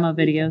 Yeah, demo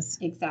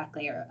videos.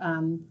 Exactly.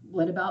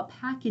 What about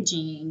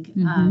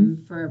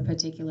packaging for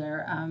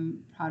particular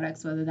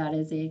products, whether that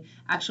is a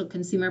actual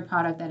consumer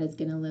product that is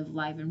going to live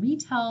live in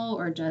retail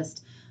or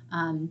just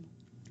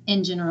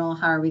in general,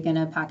 how are we going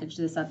to package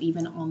this up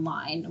even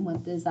online? And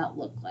what does that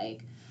look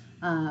like?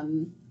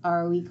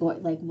 Are we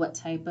going, what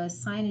type of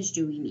signage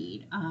do we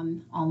need?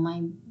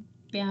 Online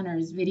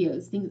banners,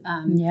 videos, things,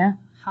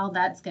 how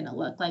that's going to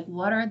look. Like,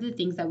 what are the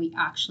things that we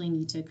actually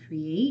need to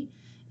create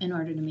in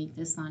order to make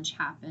this launch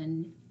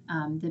happen,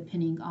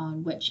 depending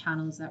on what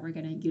channels that we're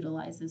going to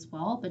utilize as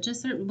well. But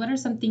just what are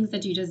some things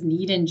that you just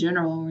need in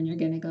general when you're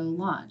going to go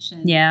launch?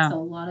 And so a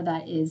lot of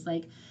that is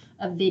like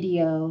a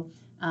video,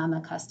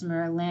 a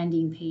customer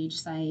landing page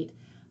site,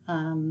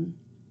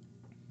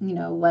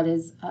 what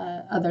is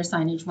other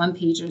signage,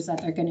 one-pagers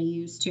that they're going to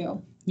use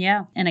too.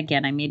 Yeah. And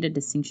again, I made a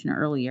distinction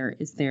earlier.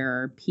 Is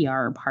there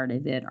PR part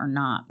of it or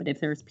not? But if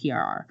there's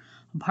PR,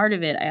 part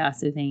of it, I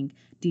also think,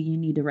 do you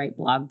need to write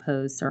blog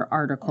posts or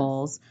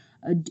articles?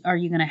 Are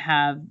you going to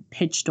have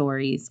pitch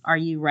stories? Are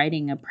you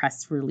writing a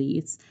press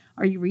release?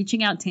 Are you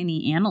reaching out to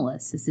any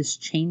analysts? Is this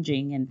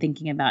changing and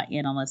thinking about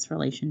analyst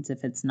relations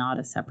if it's not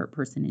a separate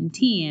person in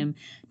team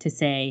to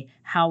say,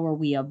 how are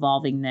we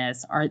evolving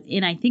this?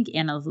 And I think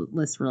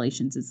analyst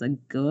relations is a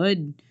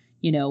good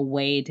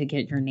way to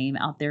get your name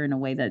out there in a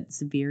way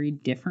that's very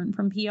different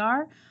from PR.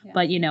 Yeah.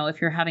 But, if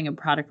you're having a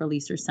product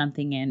release or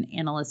something and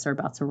analysts are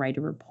about to write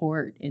a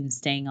report and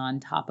staying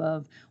on top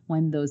of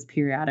when those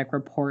periodic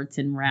reports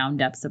and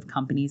roundups of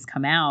companies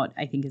come out,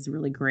 I think is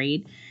really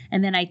great.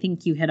 And then I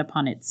think you hit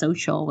upon it,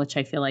 social, which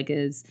I feel like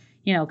is,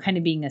 kind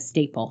of being a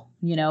staple,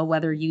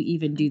 whether you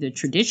even do the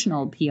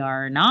traditional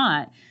PR or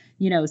not.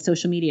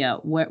 Social media,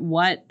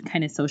 what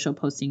kind of social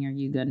posting are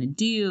you going to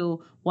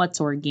do?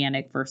 What's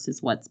organic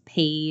versus what's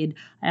paid?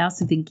 I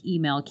also think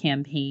email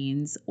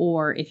campaigns,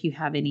 or if you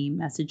have any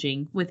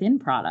messaging within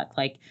product,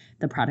 like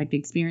the product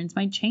experience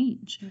might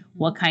change. Mm-hmm.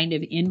 What kind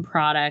of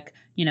in-product,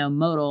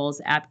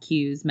 modals, app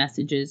cues,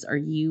 messages are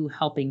you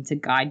helping to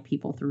guide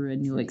people through a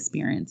new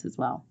experience as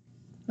well?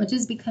 Which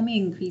is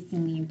becoming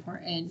increasingly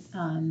important,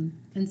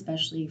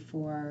 especially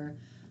for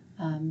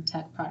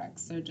tech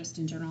products, or just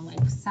in general,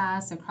 like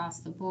SaaS across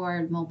the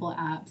board, mobile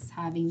apps,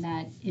 having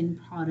that in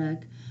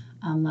product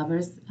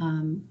levers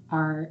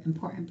are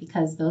important,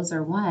 because those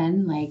are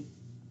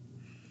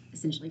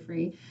essentially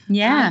free.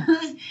 Yeah.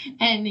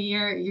 And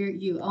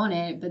you own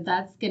it, but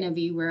that's going to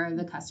be where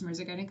the customers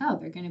are going to go.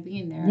 They're going to be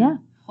in there,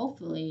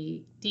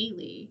 hopefully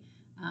daily.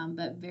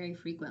 But very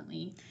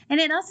frequently. And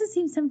it also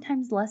seems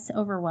sometimes less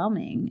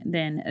overwhelming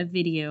than a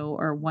video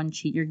or one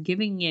sheet. You're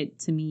giving it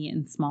to me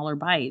in smaller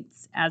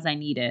bites as I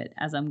need it,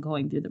 as I'm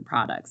going through the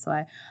product. So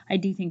I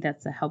do think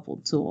that's a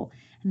helpful tool.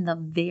 And the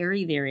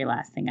very, very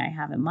last thing I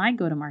have in my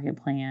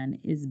go-to-market plan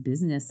is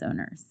business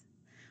owners,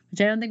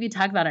 which I don't think we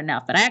talk about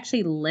enough, but I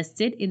actually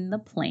list it in the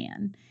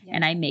plan. Yes.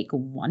 And I make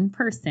one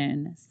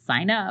person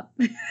sign up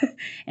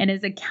and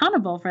is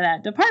accountable for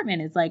that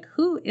department. It's like,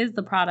 who is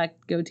the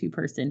product go-to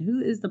person?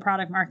 Who is the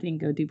product marketing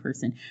go-to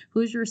person?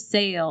 Who's your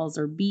sales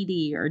or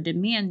BD or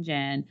demand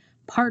gen,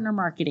 partner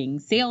marketing,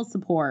 sales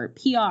support,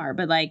 PR,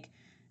 but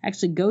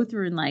actually go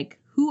through and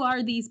who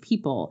are these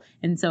people?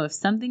 And so if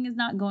something is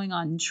not going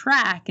on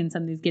track and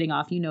something's getting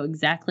off,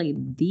 exactly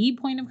the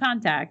point of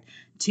contact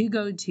to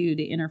go to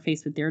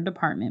interface with their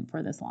department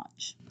for this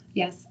launch.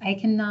 Yes, I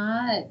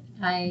cannot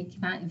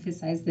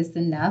emphasize this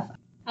enough.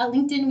 At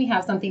LinkedIn, we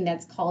have something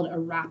that's called a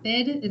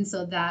rapid. And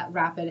so that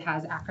rapid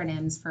has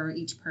acronyms for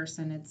each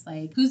person. It's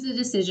like, who's the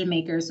decision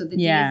maker? So the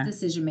D is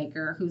decision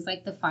maker. Who's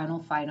the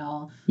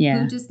final? Yeah.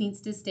 Who just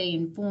needs to stay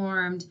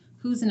informed?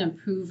 Who's an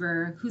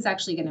approver? Who's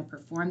actually going to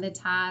perform the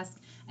task?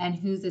 And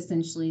who's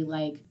essentially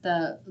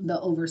the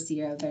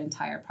overseer of the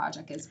entire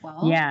project as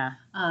well. Yeah.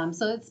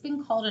 So it's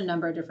been called a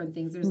number of different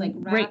things. There's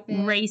rapid.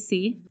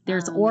 RACI.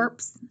 There's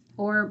ORPS.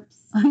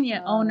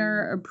 Yeah,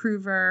 owner,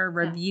 approver,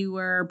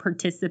 reviewer,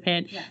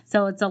 participant. Yeah.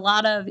 So it's a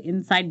lot of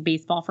inside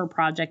baseball for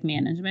project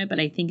management, but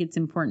I think it's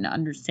important to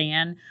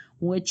understand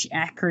which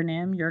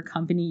acronym your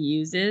company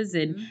uses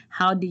and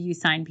how do you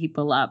sign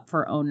people up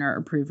for owner,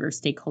 approver,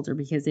 stakeholder,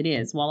 because it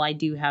is, while I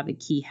do have a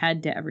key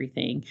head to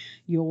everything,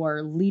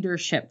 your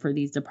leadership for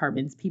these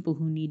departments, people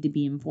who need to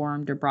be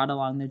informed or brought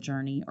along the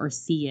journey or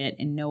see it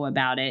and know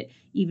about it,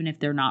 even if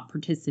they're not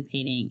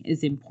participating,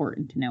 is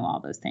important to know all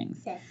those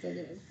things. Yes, it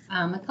is.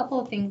 A couple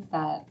of things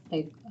that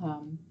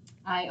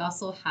I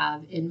also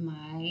have in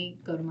my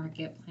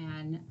go-to-market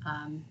plan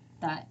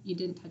that you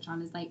didn't touch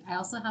on is I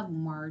also have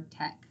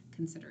MarTech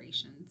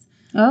considerations.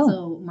 Oh.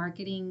 So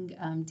marketing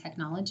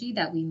technology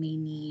that we may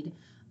need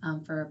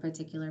for a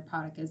particular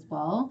product as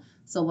well.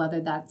 So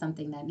whether that's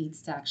something that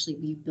needs to actually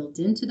be built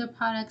into the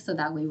product, so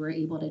that way we're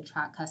able to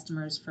track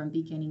customers from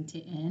beginning to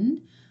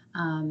end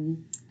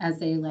as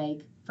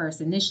they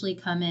first initially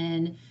come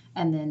in,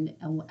 and then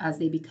as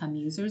they become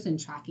users and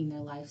tracking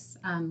their life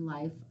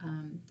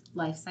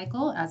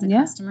cycle as a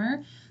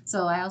customer.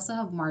 So I also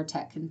have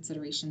MarTech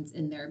considerations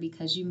in there,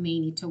 because you may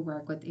need to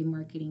work with a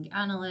marketing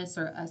analyst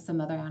or some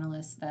other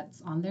analyst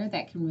that's on there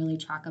that can really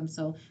track them.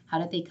 So how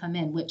did they come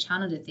in? What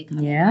channel did they come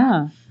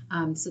in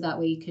at? So that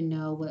way you can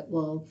know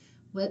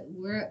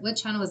what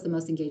channel was the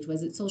most engaged.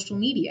 Was it social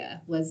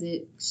media? Was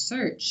it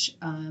search?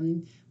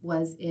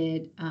 Was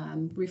it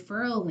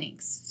referral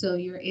links? So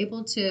you're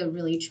able to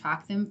really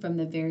track them from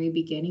the very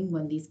beginning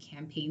when these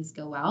campaigns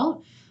go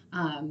out,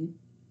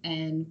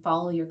 and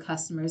follow your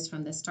customers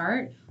from the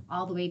start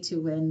all the way to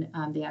when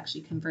they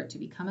actually convert to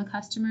become a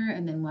customer,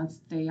 and then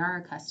once they are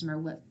a customer,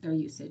 what their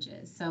usage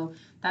is. So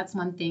that's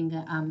one thing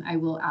that I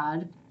will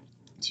add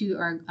to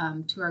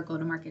our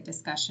go-to-market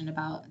discussion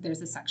about.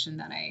 There's a section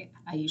that I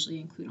usually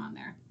include on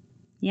there.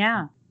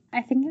 Yeah,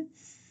 I think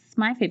it's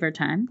my favorite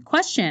time.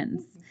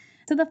 Questions.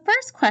 So the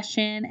first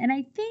question, and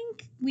I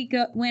think we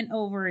went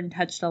over and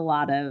touched a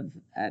lot of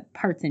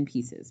parts and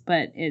pieces,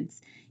 but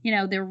it's,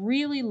 they're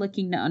really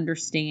looking to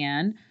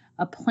understand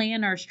a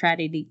plan or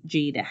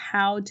strategy to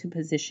how to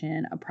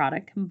position a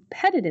product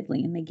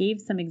competitively. And they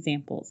gave some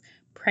examples: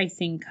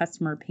 pricing,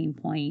 customer pain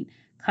point,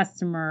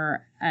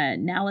 customer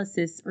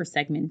analysis or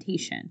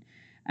segmentation.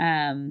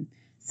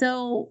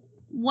 So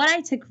what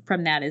I took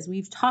from that is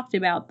we've talked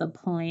about the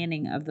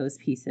planning of those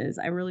pieces.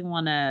 I really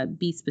want to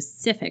be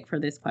specific for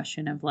this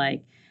question of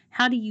like,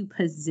 how do you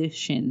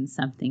position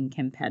something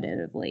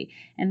competitively?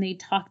 And they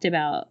talked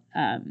about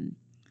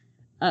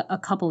a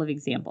couple of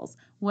examples.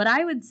 What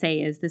I would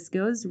say is this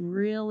goes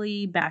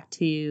really back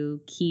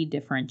to key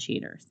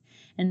differentiators.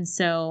 And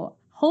so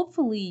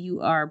hopefully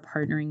you are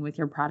partnering with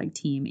your product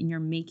team and you're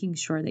making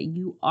sure that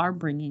you are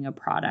bringing a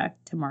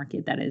product to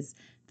market that is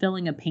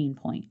filling a pain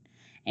point.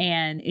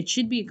 And it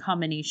should be a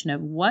combination of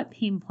what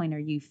pain point are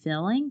you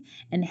filling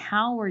and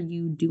how are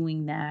you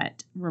doing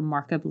that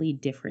remarkably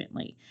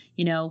differently.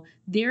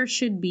 There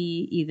should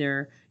be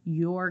either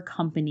your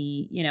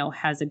company,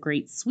 has a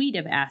great suite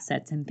of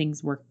assets and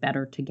things work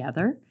better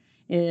together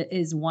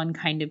is one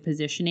kind of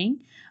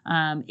positioning.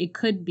 It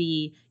could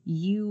be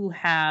you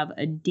have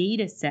a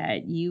data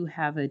set, you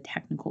have a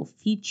technical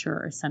feature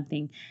or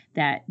something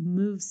that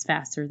moves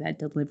faster, that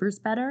delivers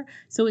better.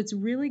 So it's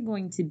really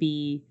going to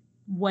be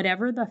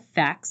whatever the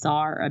facts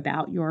are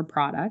about your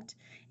product.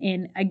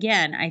 And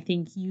again, I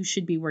think you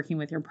should be working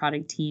with your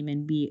product team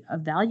and be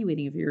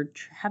evaluating if you're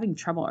having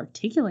trouble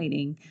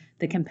articulating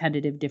the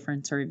competitive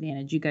difference or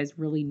advantage. You guys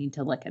really need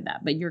to look at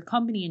that. But your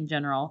company in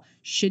general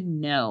should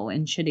know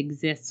and should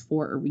exist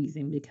for a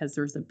reason because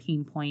there's a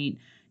pain point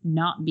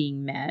not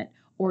being met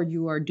or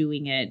you are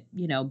doing it,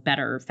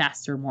 better,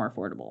 faster, more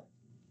affordable.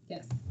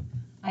 Yes,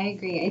 I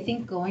agree. I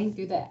think going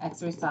through the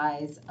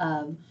exercise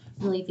of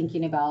really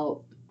thinking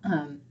about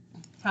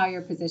how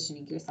you're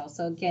positioning yourself.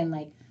 So again,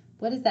 like,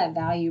 what is that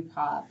value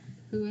prop?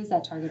 Who is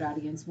that target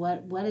audience?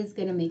 What is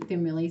going to make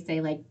them really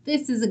say, like,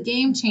 this is a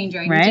game changer.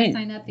 I need to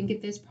sign up and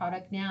get this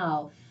product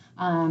now.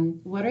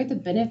 What are the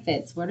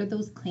benefits? What are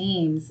those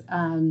claims?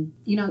 And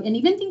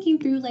even thinking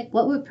through, like,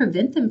 what would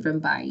prevent them from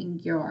buying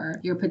your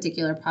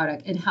particular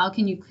product? And how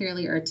can you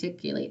clearly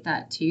articulate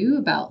that too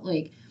about,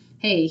 like,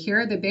 hey, here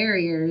are the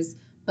barriers,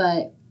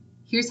 but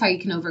here's how you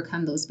can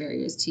overcome those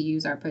barriers to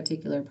use our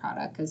particular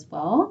product as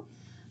well.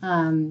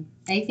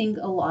 I think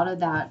a lot of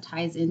that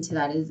ties into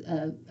that is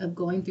of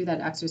going through that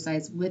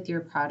exercise with your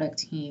product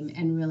team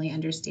and really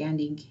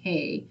understanding,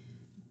 hey,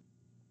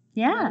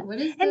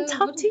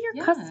 talk to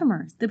your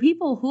customers, the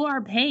people who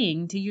are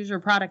paying to use your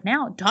product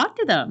now. Talk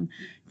to them.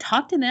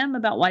 Talk to them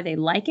about why they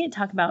like it.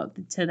 Talk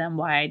to them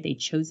why they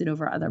chose it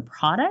over other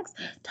products.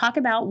 Talk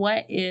about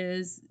what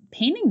is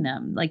paining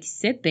them. Like,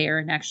 sit there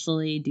and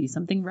actually do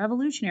something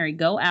revolutionary.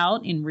 Go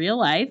out in real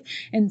life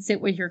and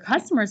sit with your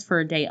customers for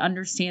a day.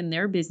 Understand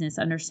their business,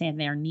 understand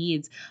their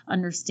needs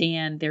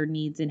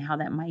and how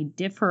that might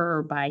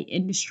differ by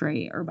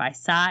industry or by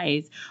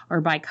size or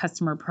by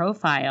customer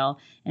profile.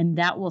 And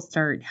that will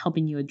start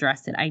helping you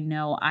address it. I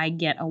know I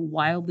get a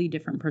wildly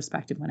different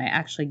perspective when I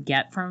actually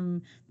get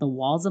from the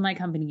walls of my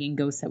company and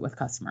go sit with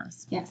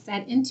customers. Yes,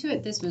 at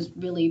Intuit, this was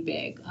really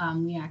big.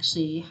 We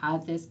actually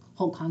had this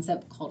whole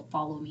concept called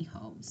Follow Me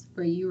Homes,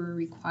 where you were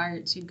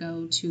required to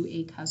go to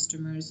a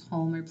customer's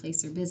home or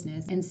place or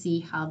business and see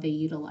how they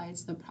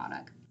utilize the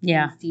product.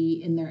 Yeah.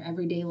 See in their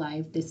everyday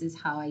life, this is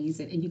how I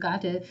use it. And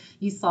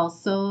I saw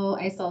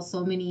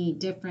so many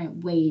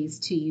different ways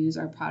to use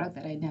our product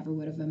that I never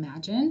would have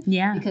imagined.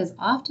 Yeah. Because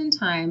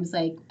oftentimes,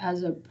 like,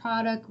 as a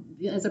product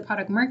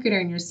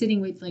marketer and you're sitting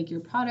with, like,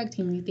 your product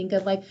team, you think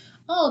of, like,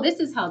 oh, this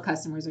is how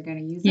customers are going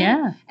to use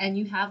it. And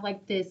you have,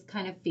 like, this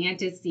kind of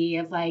fantasy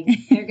of, like,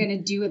 they're going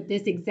to do it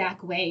this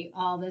exact way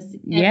every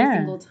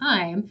single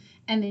time.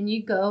 And then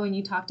you go and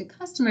you talk to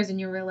customers and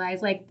you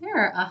realize, like, there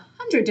are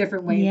 100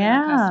 different ways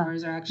that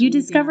customers are actually You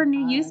discover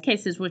using our new use product.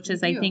 cases, which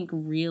is, I think,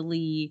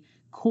 really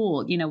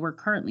cool. We're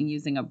currently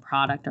using a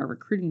product. Our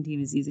recruiting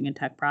team is using a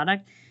tech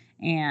product.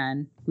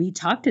 And we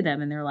talk to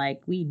them and they're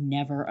like, we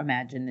never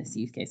imagined this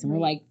use case. And we're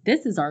like,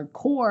 this is our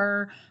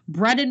core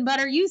bread and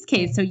butter use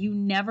case. So you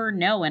never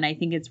know. And I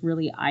think it's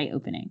really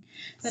eye-opening.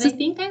 But I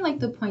think I like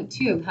the point,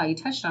 too, of how you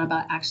touched on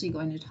about actually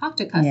going to talk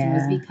to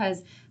customers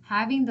because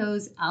having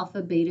those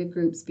alpha beta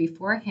groups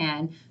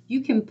beforehand,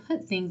 you can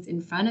put things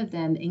in front of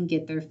them and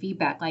get their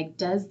feedback. Like,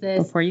 does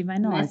this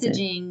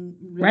messaging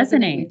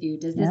resonate with you?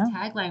 Does this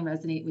tagline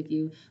resonate with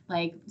you?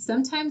 Like,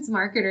 sometimes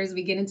marketers,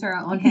 we get into our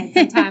own head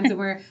sometimes and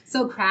we're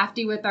so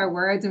crafty with our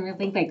words and we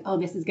think, like, oh,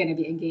 this is going to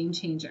be a game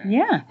changer.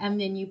 Yeah. And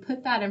then you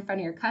put that in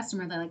front of your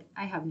customer. They're like,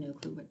 I have no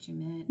clue what you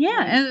meant. Yeah.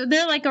 Like, and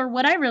they're like, or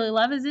what I really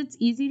love is it's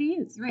easy to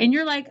use. Right. And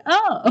you're like,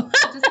 oh.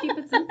 Just keep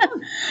it simple.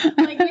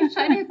 Like, we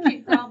try to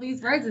pick all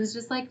these words and it's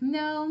just like,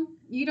 no,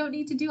 you don't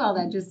need to do all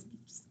that. Just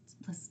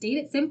state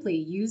it simply.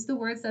 Use the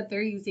words that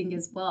they're using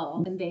as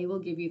well, and they will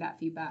give you that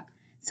feedback.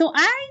 So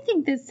I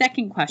think this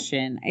second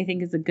question, I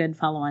think, is a good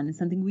follow-on and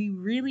something we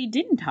really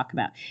didn't talk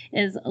about,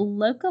 is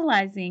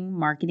localizing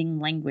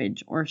marketing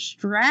language or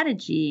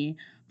strategy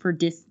for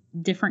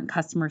different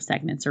customer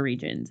segments or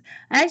regions.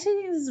 I actually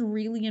think this is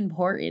really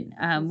important.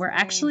 We're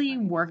actually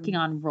working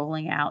on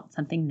rolling out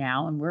something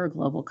now, and we're a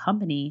global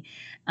company.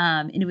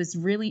 And it was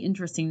really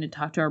interesting to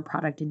talk to our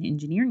product and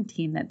engineering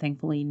team that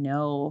thankfully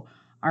know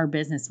our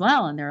business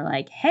well. And they're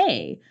like,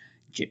 hey,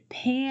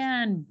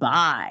 Japan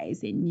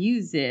buys and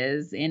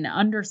uses and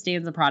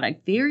understands the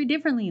product very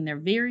differently, and they're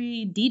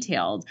very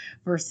detailed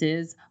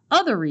versus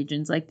other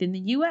regions like in the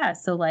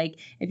US. So like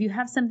if you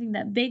have something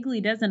that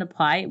vaguely doesn't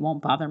apply, it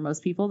won't bother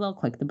most people. They'll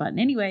click the button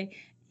anyway.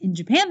 In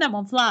Japan, that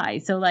won't fly.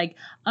 So like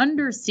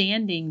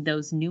understanding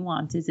those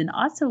nuances and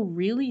also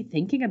really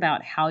thinking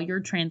about how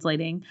you're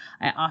translating.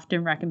 I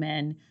often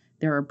recommend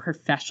there are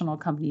professional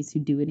companies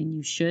who do it, and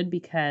you should,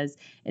 because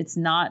it's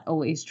not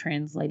always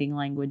translating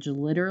language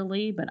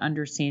literally, but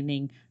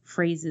understanding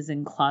phrases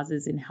and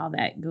clauses and how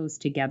that goes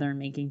together and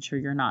making sure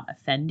you're not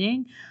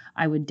offending.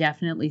 I would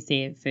definitely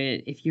say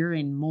if you're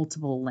in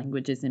multiple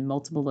languages in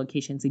multiple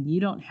locations and you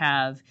don't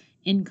have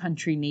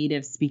in-country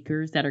native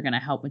speakers that are going to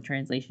help with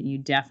translation, you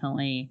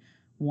definitely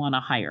want to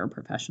hire a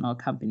professional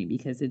company,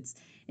 because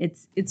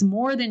it's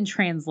more than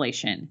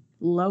translation.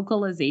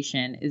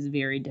 Localization is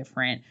very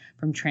different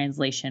from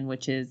translation,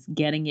 which is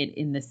getting it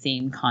in the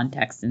same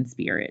context and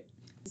spirit.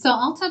 So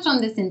I'll touch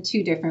on this in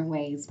two different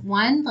ways.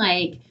 One,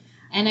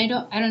 and I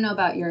don't know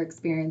about your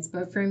experience,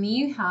 but for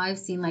me, how I've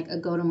seen like a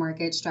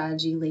go-to-market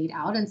strategy laid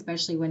out, and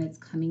especially when it's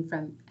coming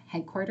from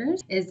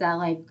headquarters, is that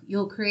like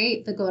you'll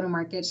create the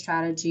go-to-market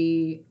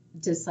strategy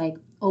just like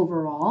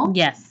overall.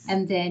 Yes.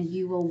 And then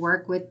you will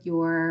work with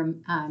your,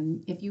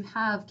 if you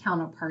have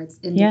counterparts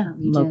in different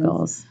regions,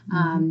 locals.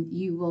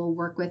 You will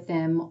work with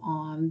them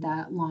on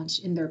that launch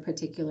in their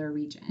particular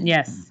region.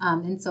 Yes.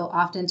 And so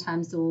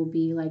oftentimes there will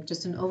be like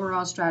just an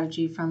overall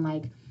strategy from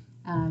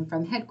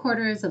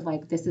headquarters of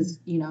like, this is,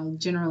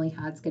 generally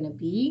how it's going to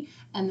be.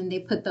 And then they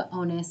put the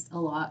onus a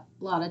lot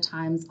of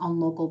times on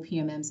local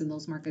PMMs in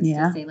those markets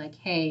to say like,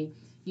 hey,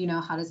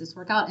 how does this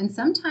work out? And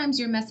sometimes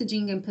your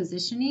messaging and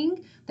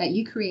positioning that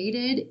you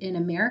created in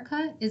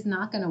America is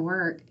not going to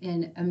work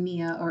in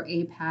EMEA or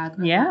APAC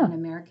or Latin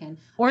American.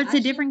 Or it's a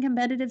different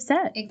competitive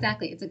set.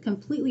 Exactly. It's a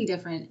completely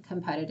different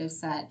competitive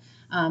set.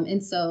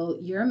 And so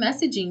your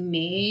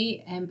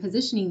messaging and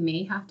positioning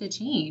may have to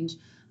change.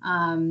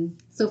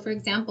 So for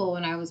example,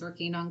 when I was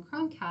working on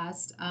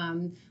Chromecast,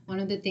 one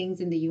of the things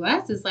in the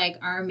US is like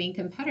our main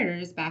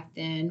competitors back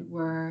then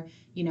were,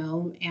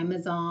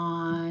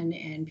 Amazon,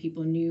 and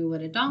people knew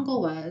what a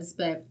dongle was.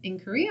 But in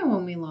Korea,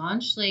 when we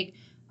launched, like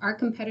our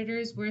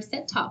competitors were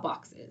set-top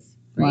boxes,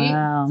 right?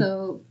 Wow.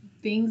 So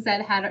things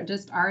that had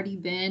just already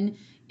been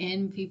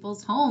in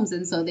people's homes.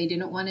 And so they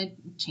didn't want to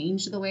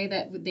change the way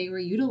that they were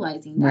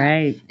utilizing that.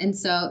 Right. And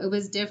so it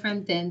was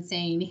different than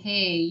saying,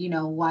 hey,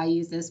 why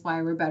use this?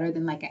 Why we're better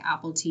than like an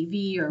Apple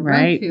TV or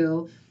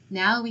Roku.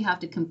 Now we have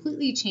to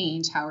completely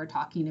change how we're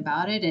talking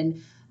about it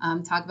and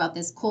talk about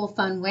this cool,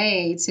 fun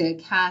way to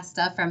cast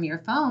stuff from your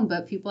phone.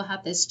 But people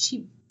have this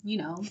cheap,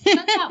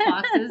 set-top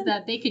boxes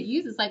that they could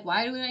use. It's like,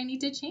 why do I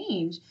need to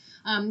change?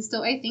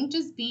 So I think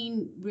just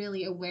being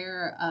really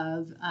aware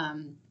of,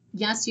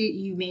 yes,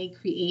 you may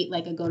create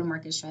like a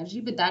go-to-market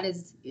strategy, but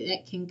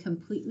it can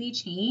completely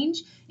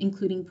change,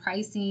 including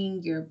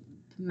pricing, your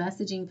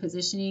messaging,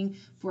 positioning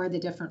for the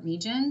different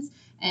regions.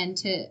 And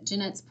to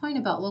Jeanette's point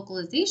about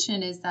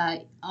localization is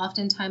that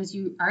oftentimes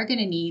you are going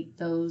to need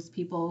those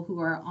people who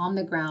are on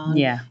the ground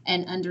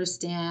and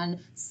understand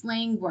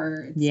slang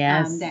words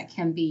that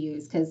can be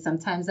used, because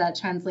sometimes that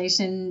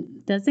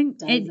translation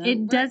doesn't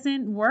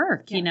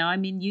work.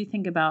 You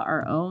think about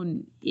our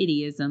own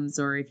idiosms,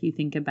 or if you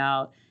think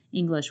about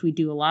English, we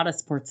do a lot of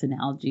sports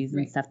analogies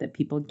and stuff that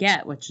people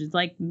get, which is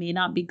like may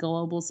not be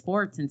global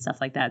sports and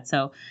stuff like that.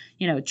 So,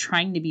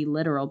 trying to be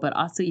literal, but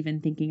also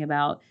even thinking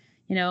about,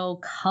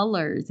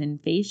 colors and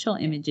facial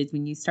images.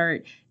 When you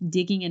start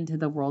digging into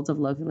the worlds of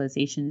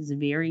localization, is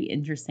very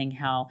interesting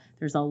how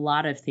there's a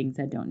lot of things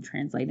that don't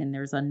translate. And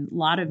there's a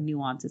lot of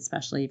nuance,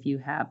 especially if you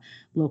have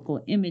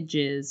local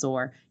images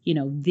or,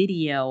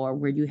 video, or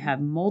where you have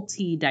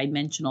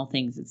multi-dimensional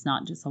things. It's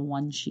not just a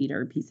one sheet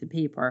or a piece of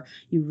paper.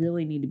 You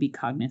really need to be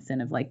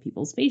cognizant of like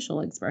people's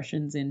facial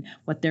expressions and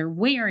what they're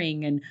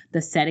wearing and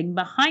the setting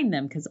behind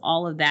them, because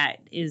all of that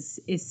is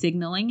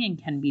signaling and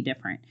can be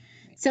different.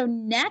 So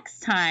next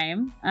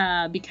time,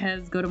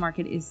 because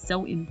go-to-market is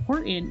so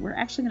important, we're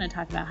actually going to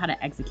talk about how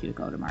to execute a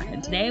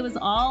go-to-market. Today was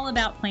all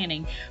about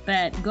planning,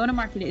 but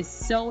go-to-market is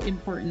so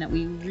important that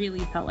we really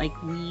felt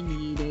like we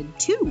needed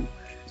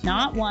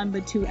not one,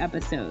 but 2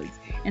 episodes.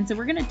 And so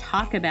we're going to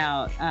talk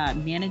about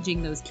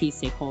managing those key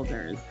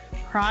stakeholders,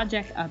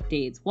 project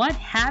updates, what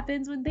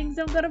happens when things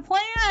don't go to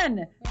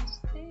plan.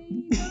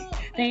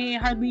 They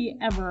hardly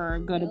ever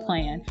go to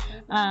plan.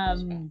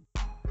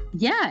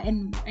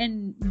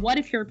 And what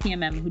if you're a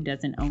PMM who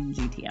doesn't own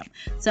GTM?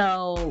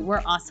 So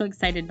we're also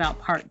excited about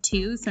part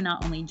 2. So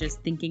not only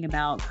just thinking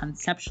about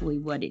conceptually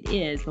what it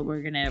is, but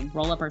we're going to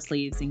roll up our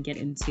sleeves and get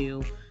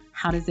into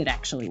how does it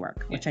actually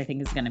work, which I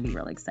think is going to be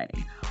really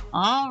exciting.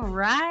 All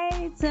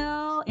right.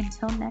 So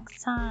until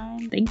next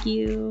time, thank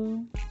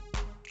you.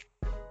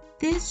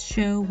 This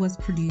show was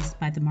produced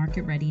by the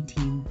Market Ready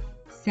team.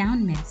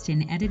 Sound mixed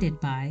and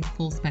edited by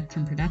Full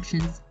Spectrum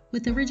Productions,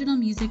 with original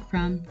music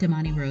from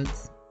Damani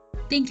Rhodes.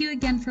 Thank you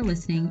again for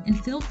listening,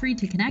 and feel free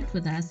to connect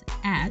with us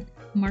at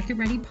Market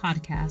Ready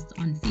Podcast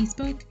on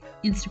Facebook,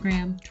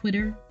 Instagram,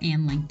 Twitter,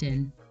 and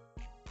LinkedIn.